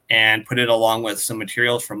channel and put it along with some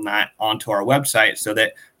materials from that onto our website so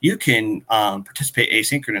that you can participate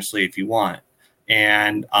asynchronously if you want.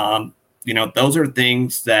 And, those are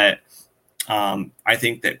things that I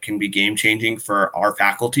think that can be game changing for our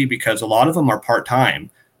faculty, because a lot of them are part-time.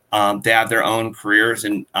 They have their own careers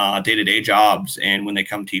and day-to-day jobs. And when they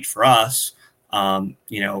come teach for us,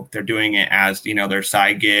 they're doing it as, their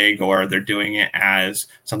side gig, or they're doing it as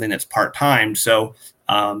something that's part-time. So,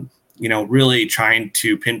 really trying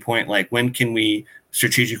to pinpoint, like, when can we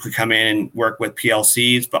strategically come in and work with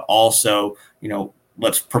PLCs, but also,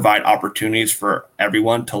 let's provide opportunities for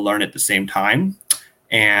everyone to learn at the same time.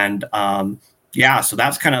 And so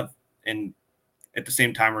that's kind of, and at the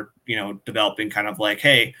same time, we're, developing kind of like,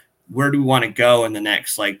 hey, where do we want to go in the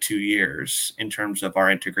next 2 years in terms of our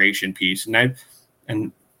integration piece?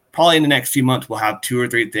 And probably in the next few months, we'll have 2 or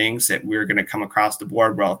 3 things that we're going to come across the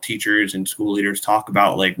board where all teachers and school leaders talk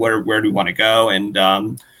about, like, where do we want to go? And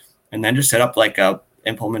then just set up like a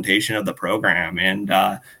implementation of the program. And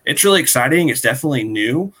it's really exciting. It's definitely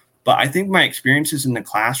new. But I think my experiences in the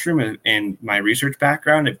classroom and my research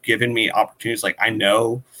background have given me opportunities. Like, I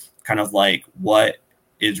know kind of like what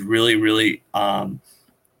is really, really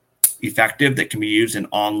effective that can be used in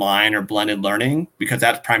online or blended learning, because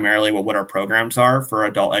that's primarily what our programs are for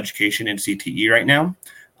adult education and CTE right now.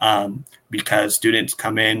 Because students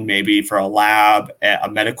come in maybe for a lab, a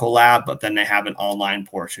medical lab, but then they have an online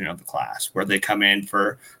portion of the class where they come in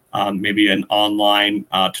for maybe an online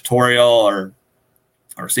tutorial or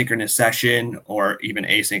synchronous session, or even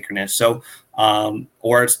asynchronous. So,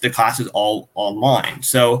 or it's the class is all online.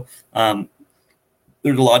 So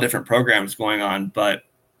there's a lot of different programs going on, but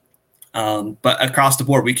across the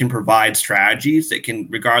board, we can provide strategies that can,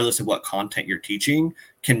 regardless of what content you're teaching,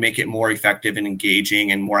 can make it more effective and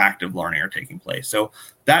engaging, and more active learning are taking place. So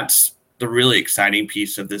that's the really exciting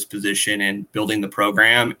piece of this position, and building the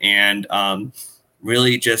program, and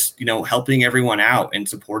really just, helping everyone out and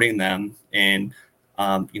supporting them, and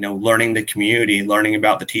learning the community, learning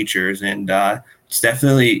about the teachers. And it's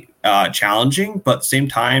definitely challenging, but at the same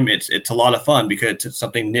time, it's a lot of fun because it's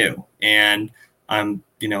something new. And I'm,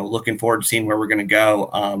 looking forward to seeing where we're going to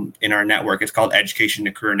go in our network. It's called Education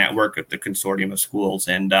to Career Network of the Consortium of Schools.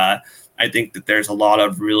 And I think that there's a lot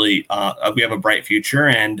of really, we have a bright future,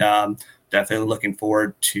 and definitely looking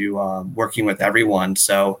forward to working with everyone.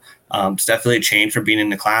 So it's definitely a change from being in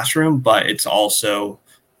the classroom, but it's also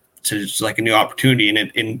just like a new opportunity.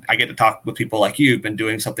 And I get to talk with people like you who've been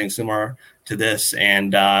doing something similar to this,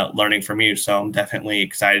 and learning from you. So I'm definitely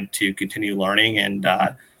excited to continue learning, and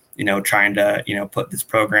trying to, put this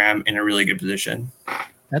program in a really good position.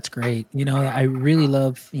 That's great. I really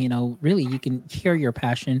love, really, you can hear your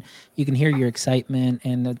passion, you can hear your excitement,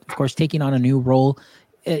 and of course, taking on a new role.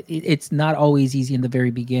 It's not always easy in the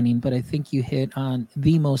very beginning, but I think you hit on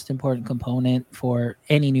the most important component for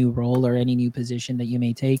any new role or any new position that you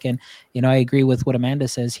may take. And, I agree with what Amanda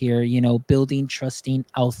says here. Building, trusting,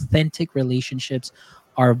 authentic relationships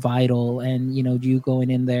are vital. And, you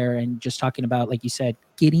going in there and just talking about, like you said,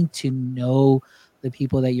 getting to know the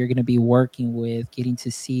people that you're going to be working with, getting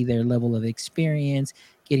to see their level of experience,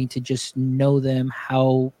 getting to just know them,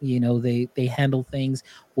 how, they handle things,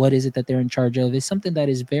 what is it that they're in charge of, is something that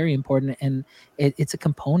is very important. And it's a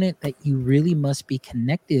component that you really must be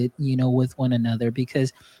connected, with one another,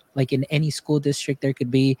 because like in any school district, there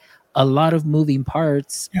could be a lot of moving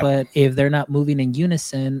parts, but if they're not moving in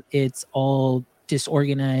unison, it's all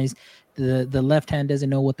disorganized. The left hand doesn't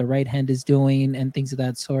know what the right hand is doing, and things of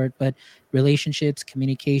that sort. But relationships,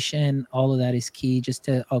 communication, all of that is key, just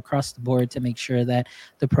to across the board, to make sure that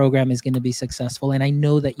the program is going to be successful. And I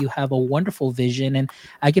know that you have a wonderful vision, and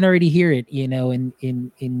I can already hear it,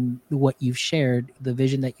 in what you've shared, the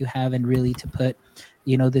vision that you have, and really to put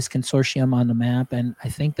this consortium on the map. And I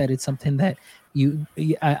think that it's something that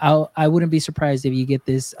I wouldn't be surprised if you get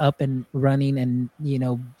this up and running and,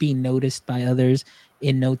 being noticed by others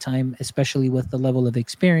in no time, especially with the level of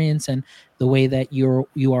experience and the way that you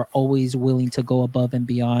are always willing to go above and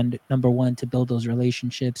beyond. Number one, to build those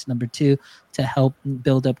relationships. Number two, to help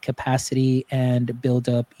build up capacity and build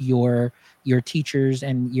up your teachers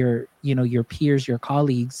and your peers, your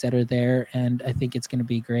colleagues that are there. And I think it's going to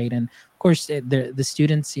be great. And of course, the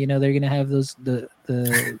students, they're going to have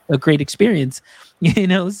a great experience,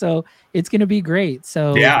 so it's going to be great.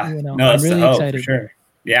 So yeah, I'm really excited. For sure.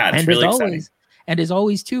 Yeah, it's and really as exciting. Always, and as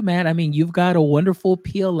always too, man, I mean, you've got a wonderful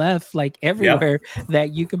PLF like everywhere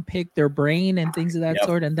that you can pick their brain and things of that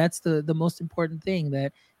sort. And that's the most important thing,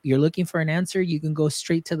 that you're looking for an answer. You can go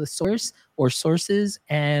straight to the source or sources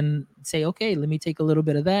and say, okay, let me take a little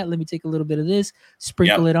bit of that. Let me take a little bit of this,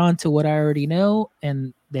 sprinkle it on to what I already know.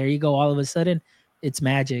 And there you go. All of a sudden, it's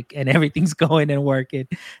magic and everything's going and working.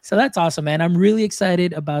 So that's awesome, man. I'm really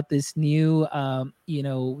excited about this new,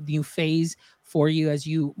 new phase for you as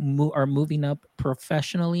you are moving up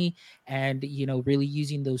professionally and, really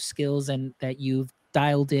using those skills and that you've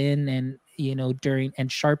dialed in and, during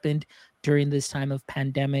and sharpened during this time of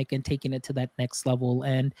pandemic and taking it to that next level.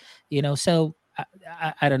 And, so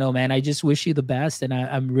I don't know, man, I just wish you the best. And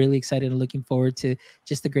I'm really excited and looking forward to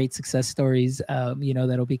just the great success stories,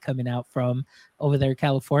 that'll be coming out from over there,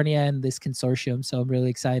 California, and this consortium. So I'm really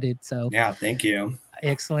excited. So yeah, thank you.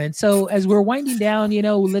 Excellent. So as we're winding down,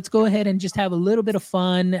 let's go ahead and just have a little bit of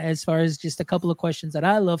fun as far as just a couple of questions that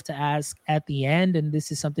I love to ask at the end. And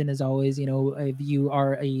this is something, as always, if you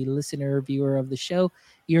are a listener or viewer of the show,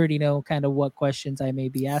 you already know kind of what questions I may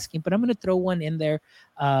be asking. But I'm going to throw one in there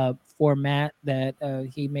for Matt that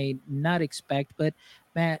he may not expect. But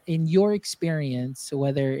Matt, in your experience,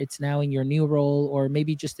 whether it's now in your new role or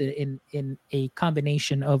maybe just in a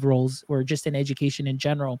combination of roles or just in education in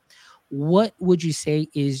general, what would you say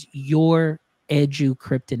is your edu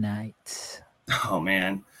kryptonite? Oh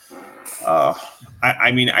man.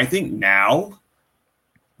 I mean, I think now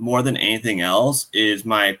more than anything else is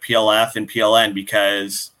my PLF and PLN,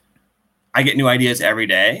 because I get new ideas every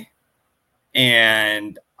day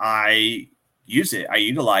and I use it, I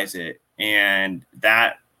utilize it, and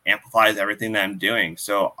that amplifies everything that I'm doing.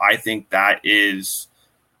 So I think that is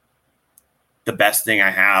the best thing I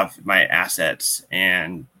have, my assets,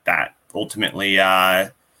 and that ultimately,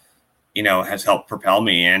 has helped propel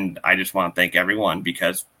me. And I just want to thank everyone,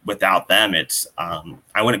 because without them, it's,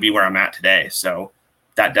 I wouldn't be where I'm at today. So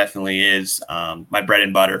that definitely is my bread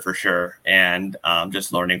and butter for sure. And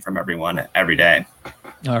just learning from everyone every day.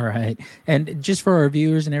 All right. And just for our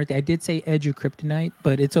viewers and everything, I did say edu kryptonite,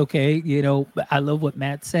 but it's okay. I love what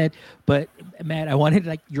Matt said, but Matt, I wanted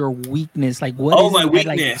like your weakness. Like what is my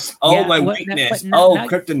weakness. My weakness.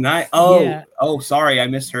 Kryptonite. Sorry. I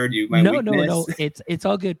misheard you. My weakness. No. It's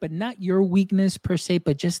all good, but not your weakness per se,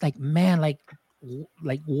 but just like, man, like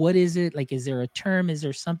what is it? Like, is there a term? Is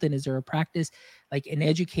there something? Is there a practice like in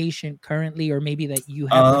education currently, or maybe that you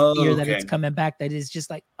have the fear that it's coming back, that is just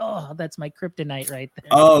like, oh, that's my kryptonite right there?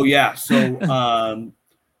 Oh yeah. So,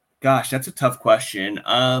 gosh, that's a tough question.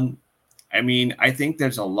 I mean, I think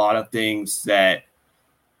there's a lot of things that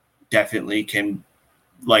definitely can,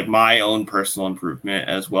 like my own personal improvement,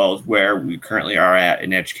 as well as where we currently are at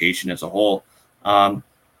in education as a whole. I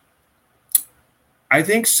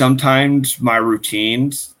think sometimes my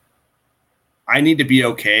routines, I need to be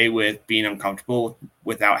okay with being uncomfortable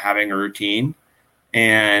without having a routine.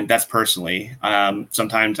 And that's personally.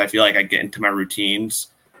 Sometimes I feel like I get into my routines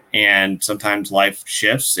and sometimes life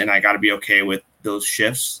shifts, and I got to be okay with those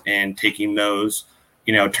shifts and taking those,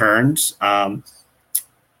 turns. And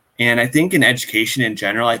I think in education in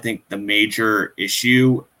general, I think the major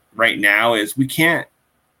issue right now is we can't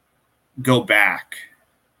go back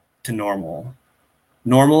to normal.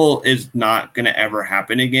 Normal is not going to ever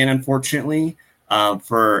happen again, unfortunately.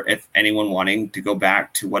 For if anyone wanting to go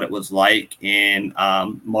back to what it was like in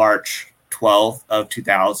March 12th of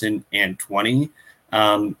 2020,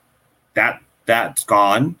 that's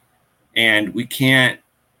gone. And we can't,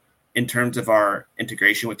 in terms of our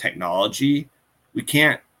integration with technology, we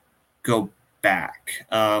can't go back.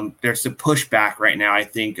 There's a pushback right now, I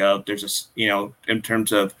think, in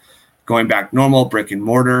terms of going back normal, brick and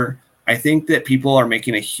mortar. I think that people are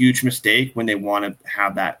making a huge mistake when they want to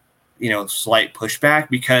have that, slight pushback,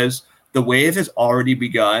 because the wave has already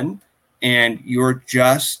begun and you're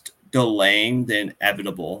just delaying the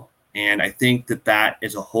inevitable. And I think that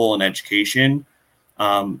is a whole in education.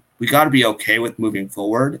 We got to be okay with moving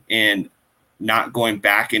forward and not going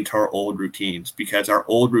back into our old routines, because our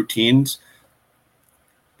old routines,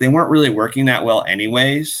 they weren't really working that well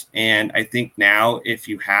anyways. And I think now, if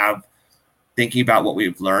you have thinking about what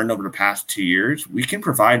we've learned over the past 2 years, we can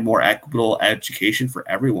provide more equitable education for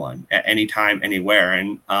everyone at any time, anywhere.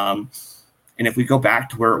 And if we go back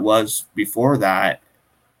to where it was before that,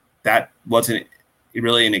 that wasn't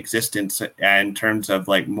really in existence in terms of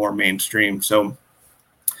like more mainstream. So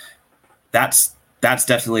that's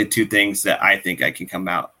definitely two things that I think I can come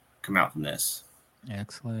out from this.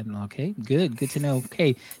 Excellent. Okay, good to know.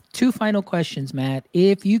 Okay, two final questions, Matt.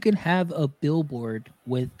 If you can have a billboard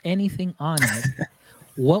with anything on it,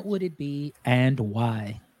 what would it be and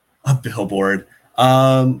why? A billboard.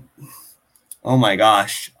 Oh my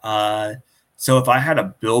gosh. So if I had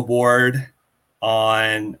a billboard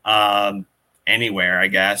on anywhere, I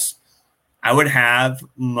guess I would have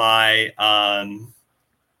my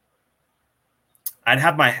I'd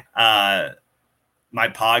have my my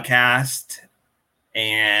podcast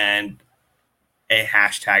and a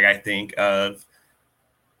hashtag, I think, of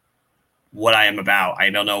what I am about. I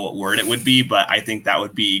don't know what word it would be, but I think that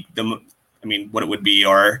would be what it would be,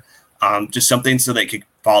 or just something so they could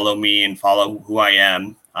follow me and follow who I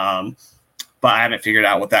am. But I haven't figured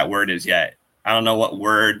out what that word is yet. I don't know what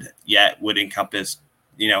word yet would encompass,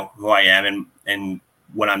 who I am and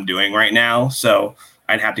what I'm doing right now. So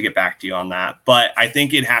I'd have to get back to you on that. But I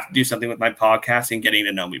think it'd have to do something with my podcast and getting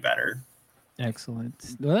to know me better.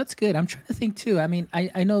 Excellent. Well, that's good. I'm trying to think too. I mean,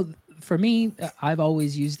 I know for me, I've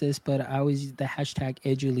always used this, but I always use the hashtag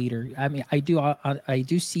EduLeader. I mean, I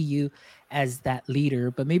do see you as that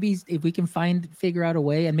leader, but maybe if we can figure out a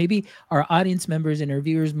way, and maybe our audience members and our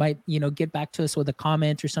viewers might, get back to us with a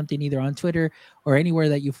comment or something, either on Twitter or anywhere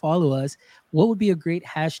that you follow us. What would be a great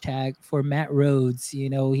hashtag for Matt Rhodes?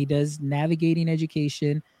 He does navigating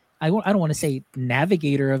education. I don't want to say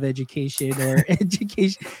navigator of education or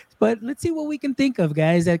education, but let's see what we can think of,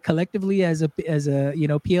 guys, that collectively as a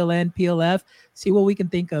PLN, PLF, see what we can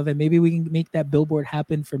think of, and maybe we can make that billboard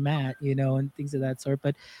happen for Matt, and things of that sort.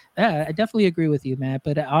 But I definitely agree with you, Matt.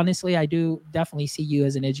 But honestly, I do definitely see you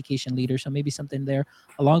as an education leader. So maybe something there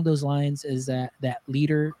along those lines is that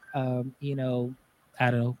leader, I don't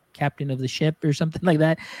know, captain of the ship or something like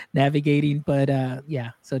that, navigating. But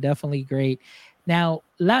yeah, so definitely great. Now,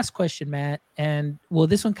 last question, Matt. And well,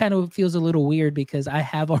 this one kind of feels a little weird because I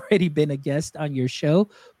have already been a guest on your show,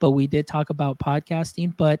 but we did talk about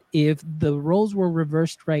podcasting. But if the roles were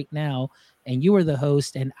reversed right now and you were the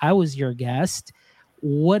host and I was your guest,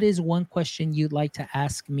 what is one question you'd like to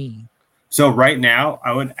ask me? So right now,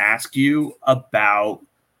 I would ask you about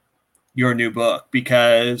your new book,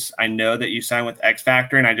 because I know that you signed with X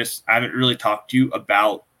Factor, and I haven't really talked to you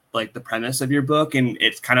about like the premise of your book, and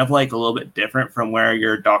it's kind of like a little bit different from where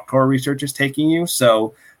your doctoral research is taking you.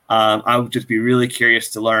 So I would just be really curious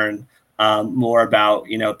to learn more about,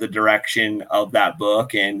 the direction of that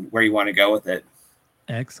book and where you want to go with it.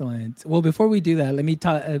 Excellent. Well, before we do that, let me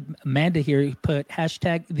talk. Amanda here put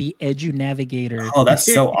hashtag the EduNavigator. Oh,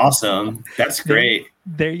 that's so awesome. That's great.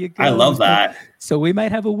 There you go. I love that. So we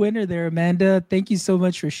might have a winner there, Amanda. Thank you so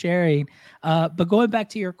much for sharing. But going back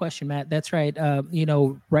to your question, Matt, that's right.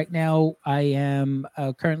 Right now I am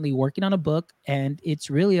currently working on a book, and it's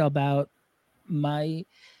really about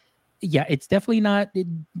it's definitely not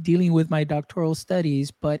dealing with my doctoral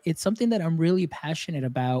studies, but it's something that I'm really passionate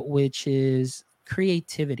about, which is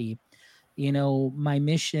creativity. My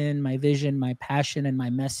mission, my vision, my passion, and my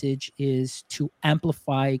message is to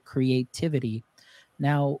amplify creativity.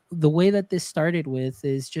 Now, the way that this started with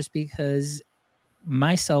is just because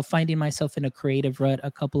finding myself in a creative rut a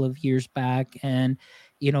couple of years back, and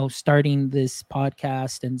starting this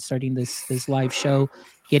podcast and starting this live show,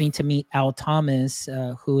 getting to meet Al Thomas,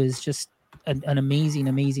 who is just an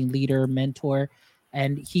amazing leader, mentor.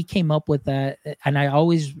 And he came up with that, and I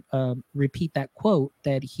always repeat that quote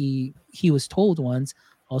that he was told once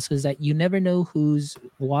also, is that you never know who's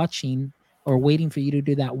watching or waiting for you to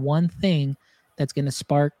do that one thing that's going to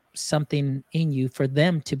spark something in you for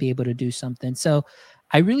them to be able to do something. So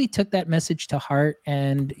I really took that message to heart,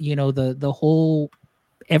 and the whole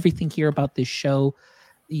everything here about this show,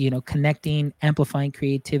 connecting, amplifying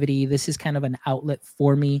creativity. This is kind of an outlet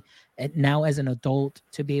for me now as an adult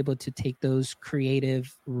to be able to take those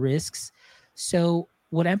creative risks. So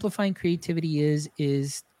what amplifying creativity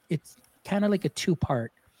is it's kind of like a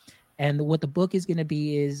two-part. And what the book is going to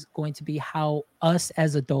be how us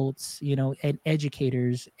as adults, and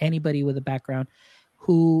educators, anybody with a background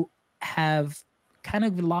who have kind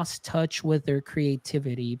of lost touch with their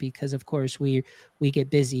creativity, because of course we get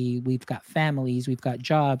busy, we've got families, we've got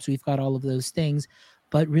jobs, we've got all of those things,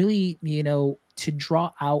 but really, to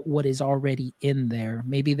draw out what is already in there.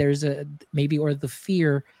 Maybe or the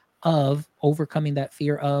fear of overcoming that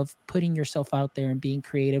fear of putting yourself out there and being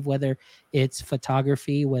creative, whether it's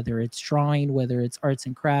photography, whether it's drawing, whether it's arts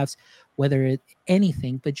and crafts, whether it's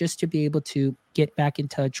anything, but just to be able to get back in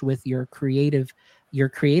touch with your creative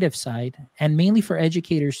side. And mainly for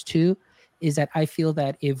educators too, is that I feel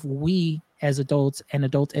that if we as adults and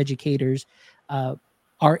adult educators uh,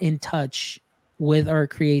 are in touch with our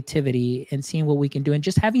creativity and seeing what we can do and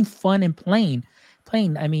just having fun and playing,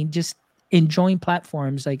 I mean, just enjoying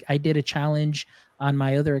platforms. Like I did a challenge on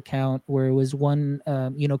my other account where it was one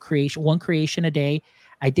creation a day.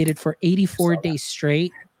 I did it for 84 days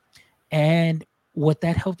straight. And what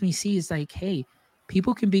that helped me see is like, hey,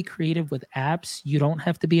 people can be creative with apps. You don't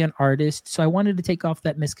have to be an artist. So I wanted to take off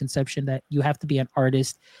that misconception that you have to be an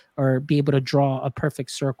artist or be able to draw a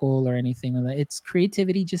perfect circle or anything like that. It's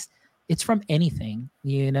creativity, just it's from anything,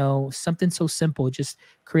 something so simple. Just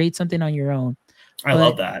create something on your own. I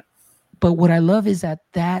love that. But what I love is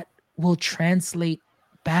that will translate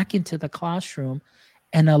back into the classroom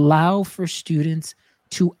and allow for students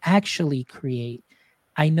to actually create.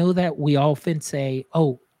 I know that we often say,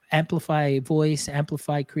 oh, amplify voice,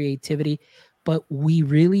 amplify creativity, but we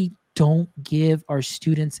really don't give our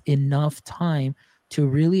students enough time to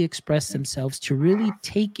really express themselves, to really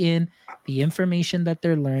take in the information that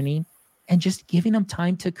they're learning and just giving them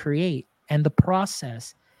time to create and the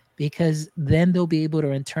process, because then they'll be able to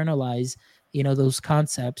internalize those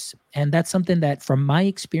concepts. And that's something that from my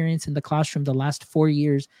experience in the classroom the last 4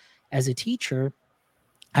 years as a teacher,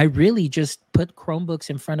 I really just put Chromebooks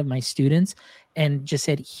in front of my students and just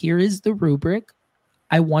said, here is the rubric.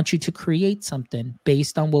 I want you to create something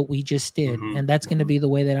based on what we just did. And that's going to be the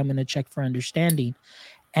way that I'm going to check for understanding.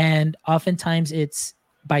 And oftentimes it's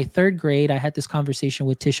by third grade. I had this conversation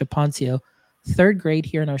with Tisha Poncio. Third grade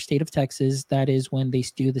here in our state of Texas, that is when they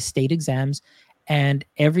do the state exams, and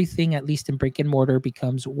everything, at least in brick and mortar,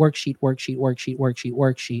 becomes worksheet, worksheet, worksheet, worksheet,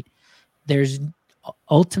 worksheet. There's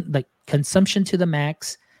ultimate like consumption to the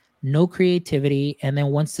max, no creativity. And then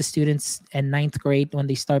once the students in ninth grade, when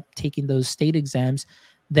they start taking those state exams,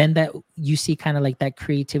 then that you see kind of like that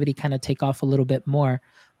creativity kind of take off a little bit more.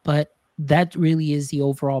 But that really is the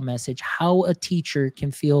overall message, how a teacher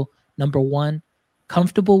can feel, number one,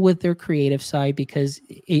 comfortable with their creative side, because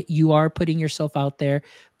you are putting yourself out there,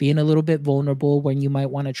 being a little bit vulnerable when you might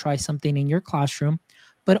want to try something in your classroom,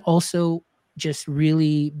 but also just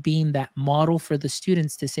really being that model for the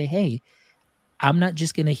students to say, hey, I'm not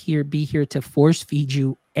just going to be here to force feed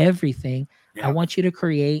you everything. Yeah. I want you to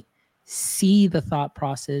create, see the thought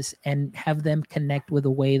process, and have them connect with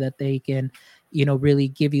a way that they can, really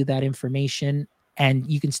give you that information, and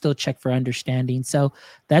you can still check for understanding. So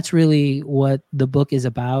that's really what the book is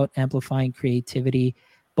about, amplifying creativity,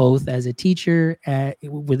 both as a teacher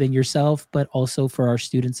within yourself, but also for our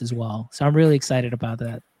students as well. So I'm really excited about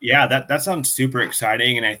that. Yeah, that sounds super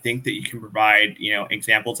exciting. And I think that you can provide,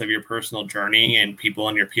 examples of your personal journey and people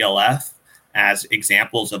in your PLF as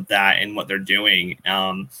examples of that and what they're doing.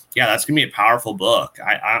 Yeah, that's going to be a powerful book.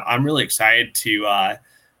 I'm really excited to,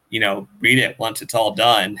 read it once it's all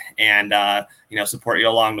done and, support you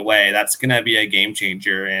along the way. That's going to be a game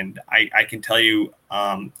changer. And I can tell you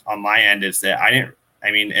on my end is that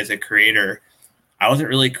as a creator, I wasn't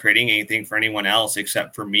really creating anything for anyone else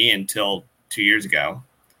except for me until 2 years ago.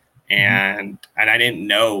 And I didn't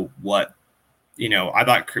know what, I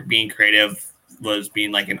thought being creative was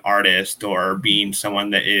being like an artist or being someone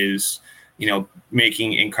that is,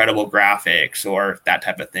 making incredible graphics or that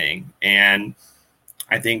type of thing. And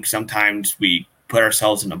I think sometimes we put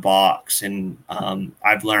ourselves in a box, and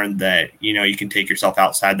I've learned that, you can take yourself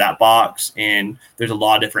outside that box, and there's a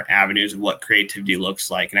lot of different avenues of what creativity looks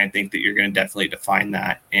like. And I think that you're going to definitely define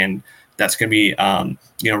that. And that's going to be,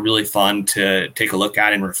 really fun to take a look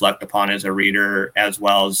at and reflect upon as a reader, as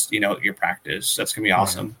well as, your practice. That's going to be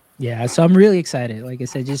awesome. Yeah. So I'm really excited. Like I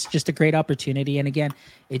said, just a great opportunity. And again,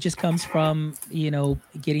 it just comes from,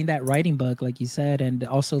 getting that writing bug, like you said, and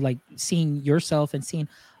also like seeing yourself and seeing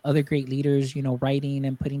other great leaders, writing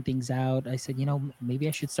and putting things out. I said, maybe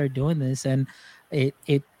I should start doing this. And it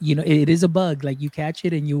is a bug. Like you catch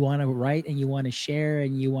it and you want to write and you want to share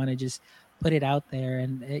and you want to just put it out there,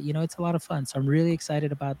 and it's a lot of fun. So I'm really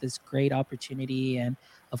excited about this great opportunity, and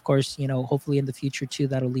of course, hopefully in the future too,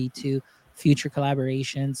 that'll lead to future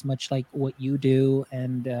collaborations, much like what you do.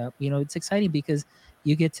 And it's exciting because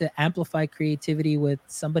you get to amplify creativity with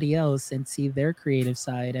somebody else and see their creative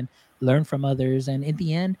side and learn from others. And in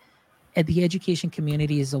the end, the education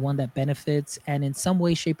community is the one that benefits. And in some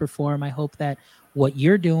way, shape, or form, I hope that what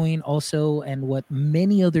you're doing also, and what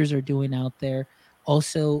many others are doing out there,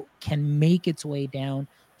 also can make its way down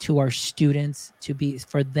to our students,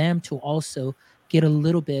 for them to also get a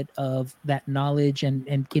little bit of that knowledge and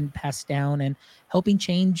getting passed down and helping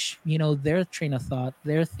change, their train of thought,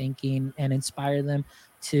 their thinking, and inspire them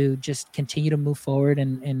to just continue to move forward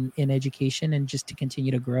in education and just to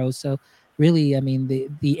continue to grow. So really, I mean,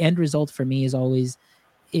 the end result for me is always,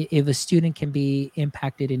 if a student can be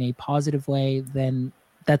impacted in a positive way, then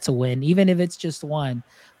that's a win, even if it's just one,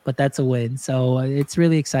 but that's a win. So it's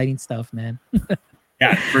really exciting stuff, man.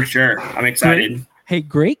 Yeah, for sure. I'm excited. Hey,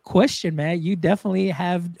 great question, man. You definitely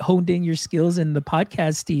have honed in your skills in the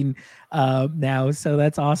podcasting now. So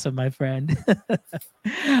that's awesome, my friend.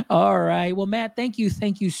 All right. Well, Matt, thank you.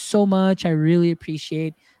 Thank you so much. I really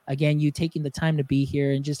appreciate, again, you taking the time to be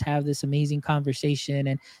here and just have this amazing conversation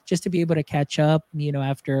and just to be able to catch up,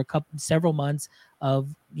 after several months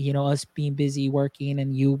of, us being busy working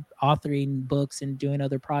and you authoring books and doing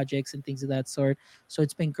other projects and things of that sort. So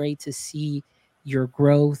it's been great to see your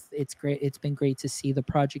growth. It's been great to see the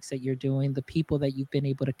projects that you're doing, the people that you've been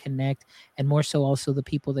able to connect, and more so also the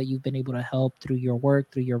people that you've been able to help through your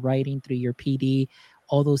work, through your writing, through your PD,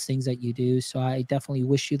 all those things that you do. So I definitely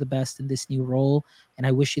wish you the best in this new role, and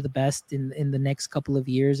I wish you the best in the next couple of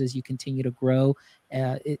years as you continue to grow,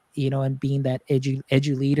 and being that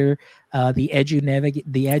edu leader, the edu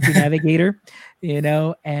navigator,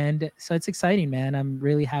 and so it's exciting, man. I'm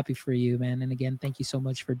really happy for you, man. And again, thank you so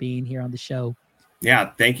much for being here on the show.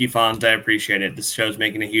 Yeah, thank you, Fonz. I appreciate it. This show's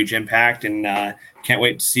making a huge impact, and can't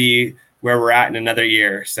wait to see where we're at in another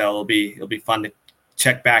year. So it'll be fun to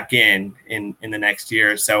check back in the next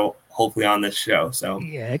year. So hopefully on this show. So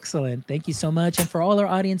yeah, excellent. Thank you so much. And for all our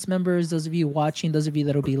audience members, those of you watching, those of you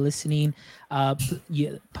that will be listening,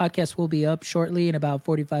 podcast will be up shortly in about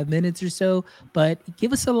 45 minutes or so. But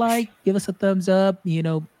give us a like, give us a thumbs up.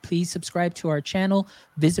 Please subscribe to our channel.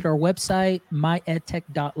 Visit our website,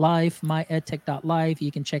 myedtech.life.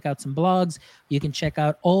 You can check out some blogs. You can check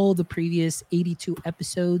out all the previous 82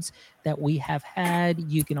 episodes that we have had.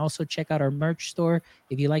 You can also check out our merch store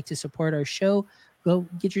if you like to support our show. Go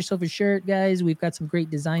get yourself a shirt, guys. We've got some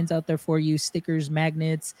great designs out there for you. Stickers,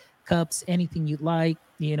 magnets, cups, anything you'd like.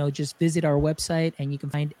 Just visit our website and you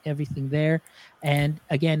can find everything there. And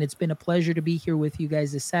again, it's been a pleasure to be here with you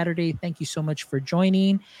guys this Saturday. Thank you so much for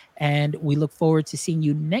joining. And we look forward to seeing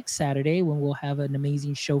you next Saturday when we'll have an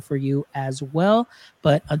amazing show for you as well.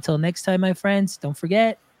 But until next time, my friends, don't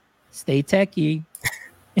forget, stay techie.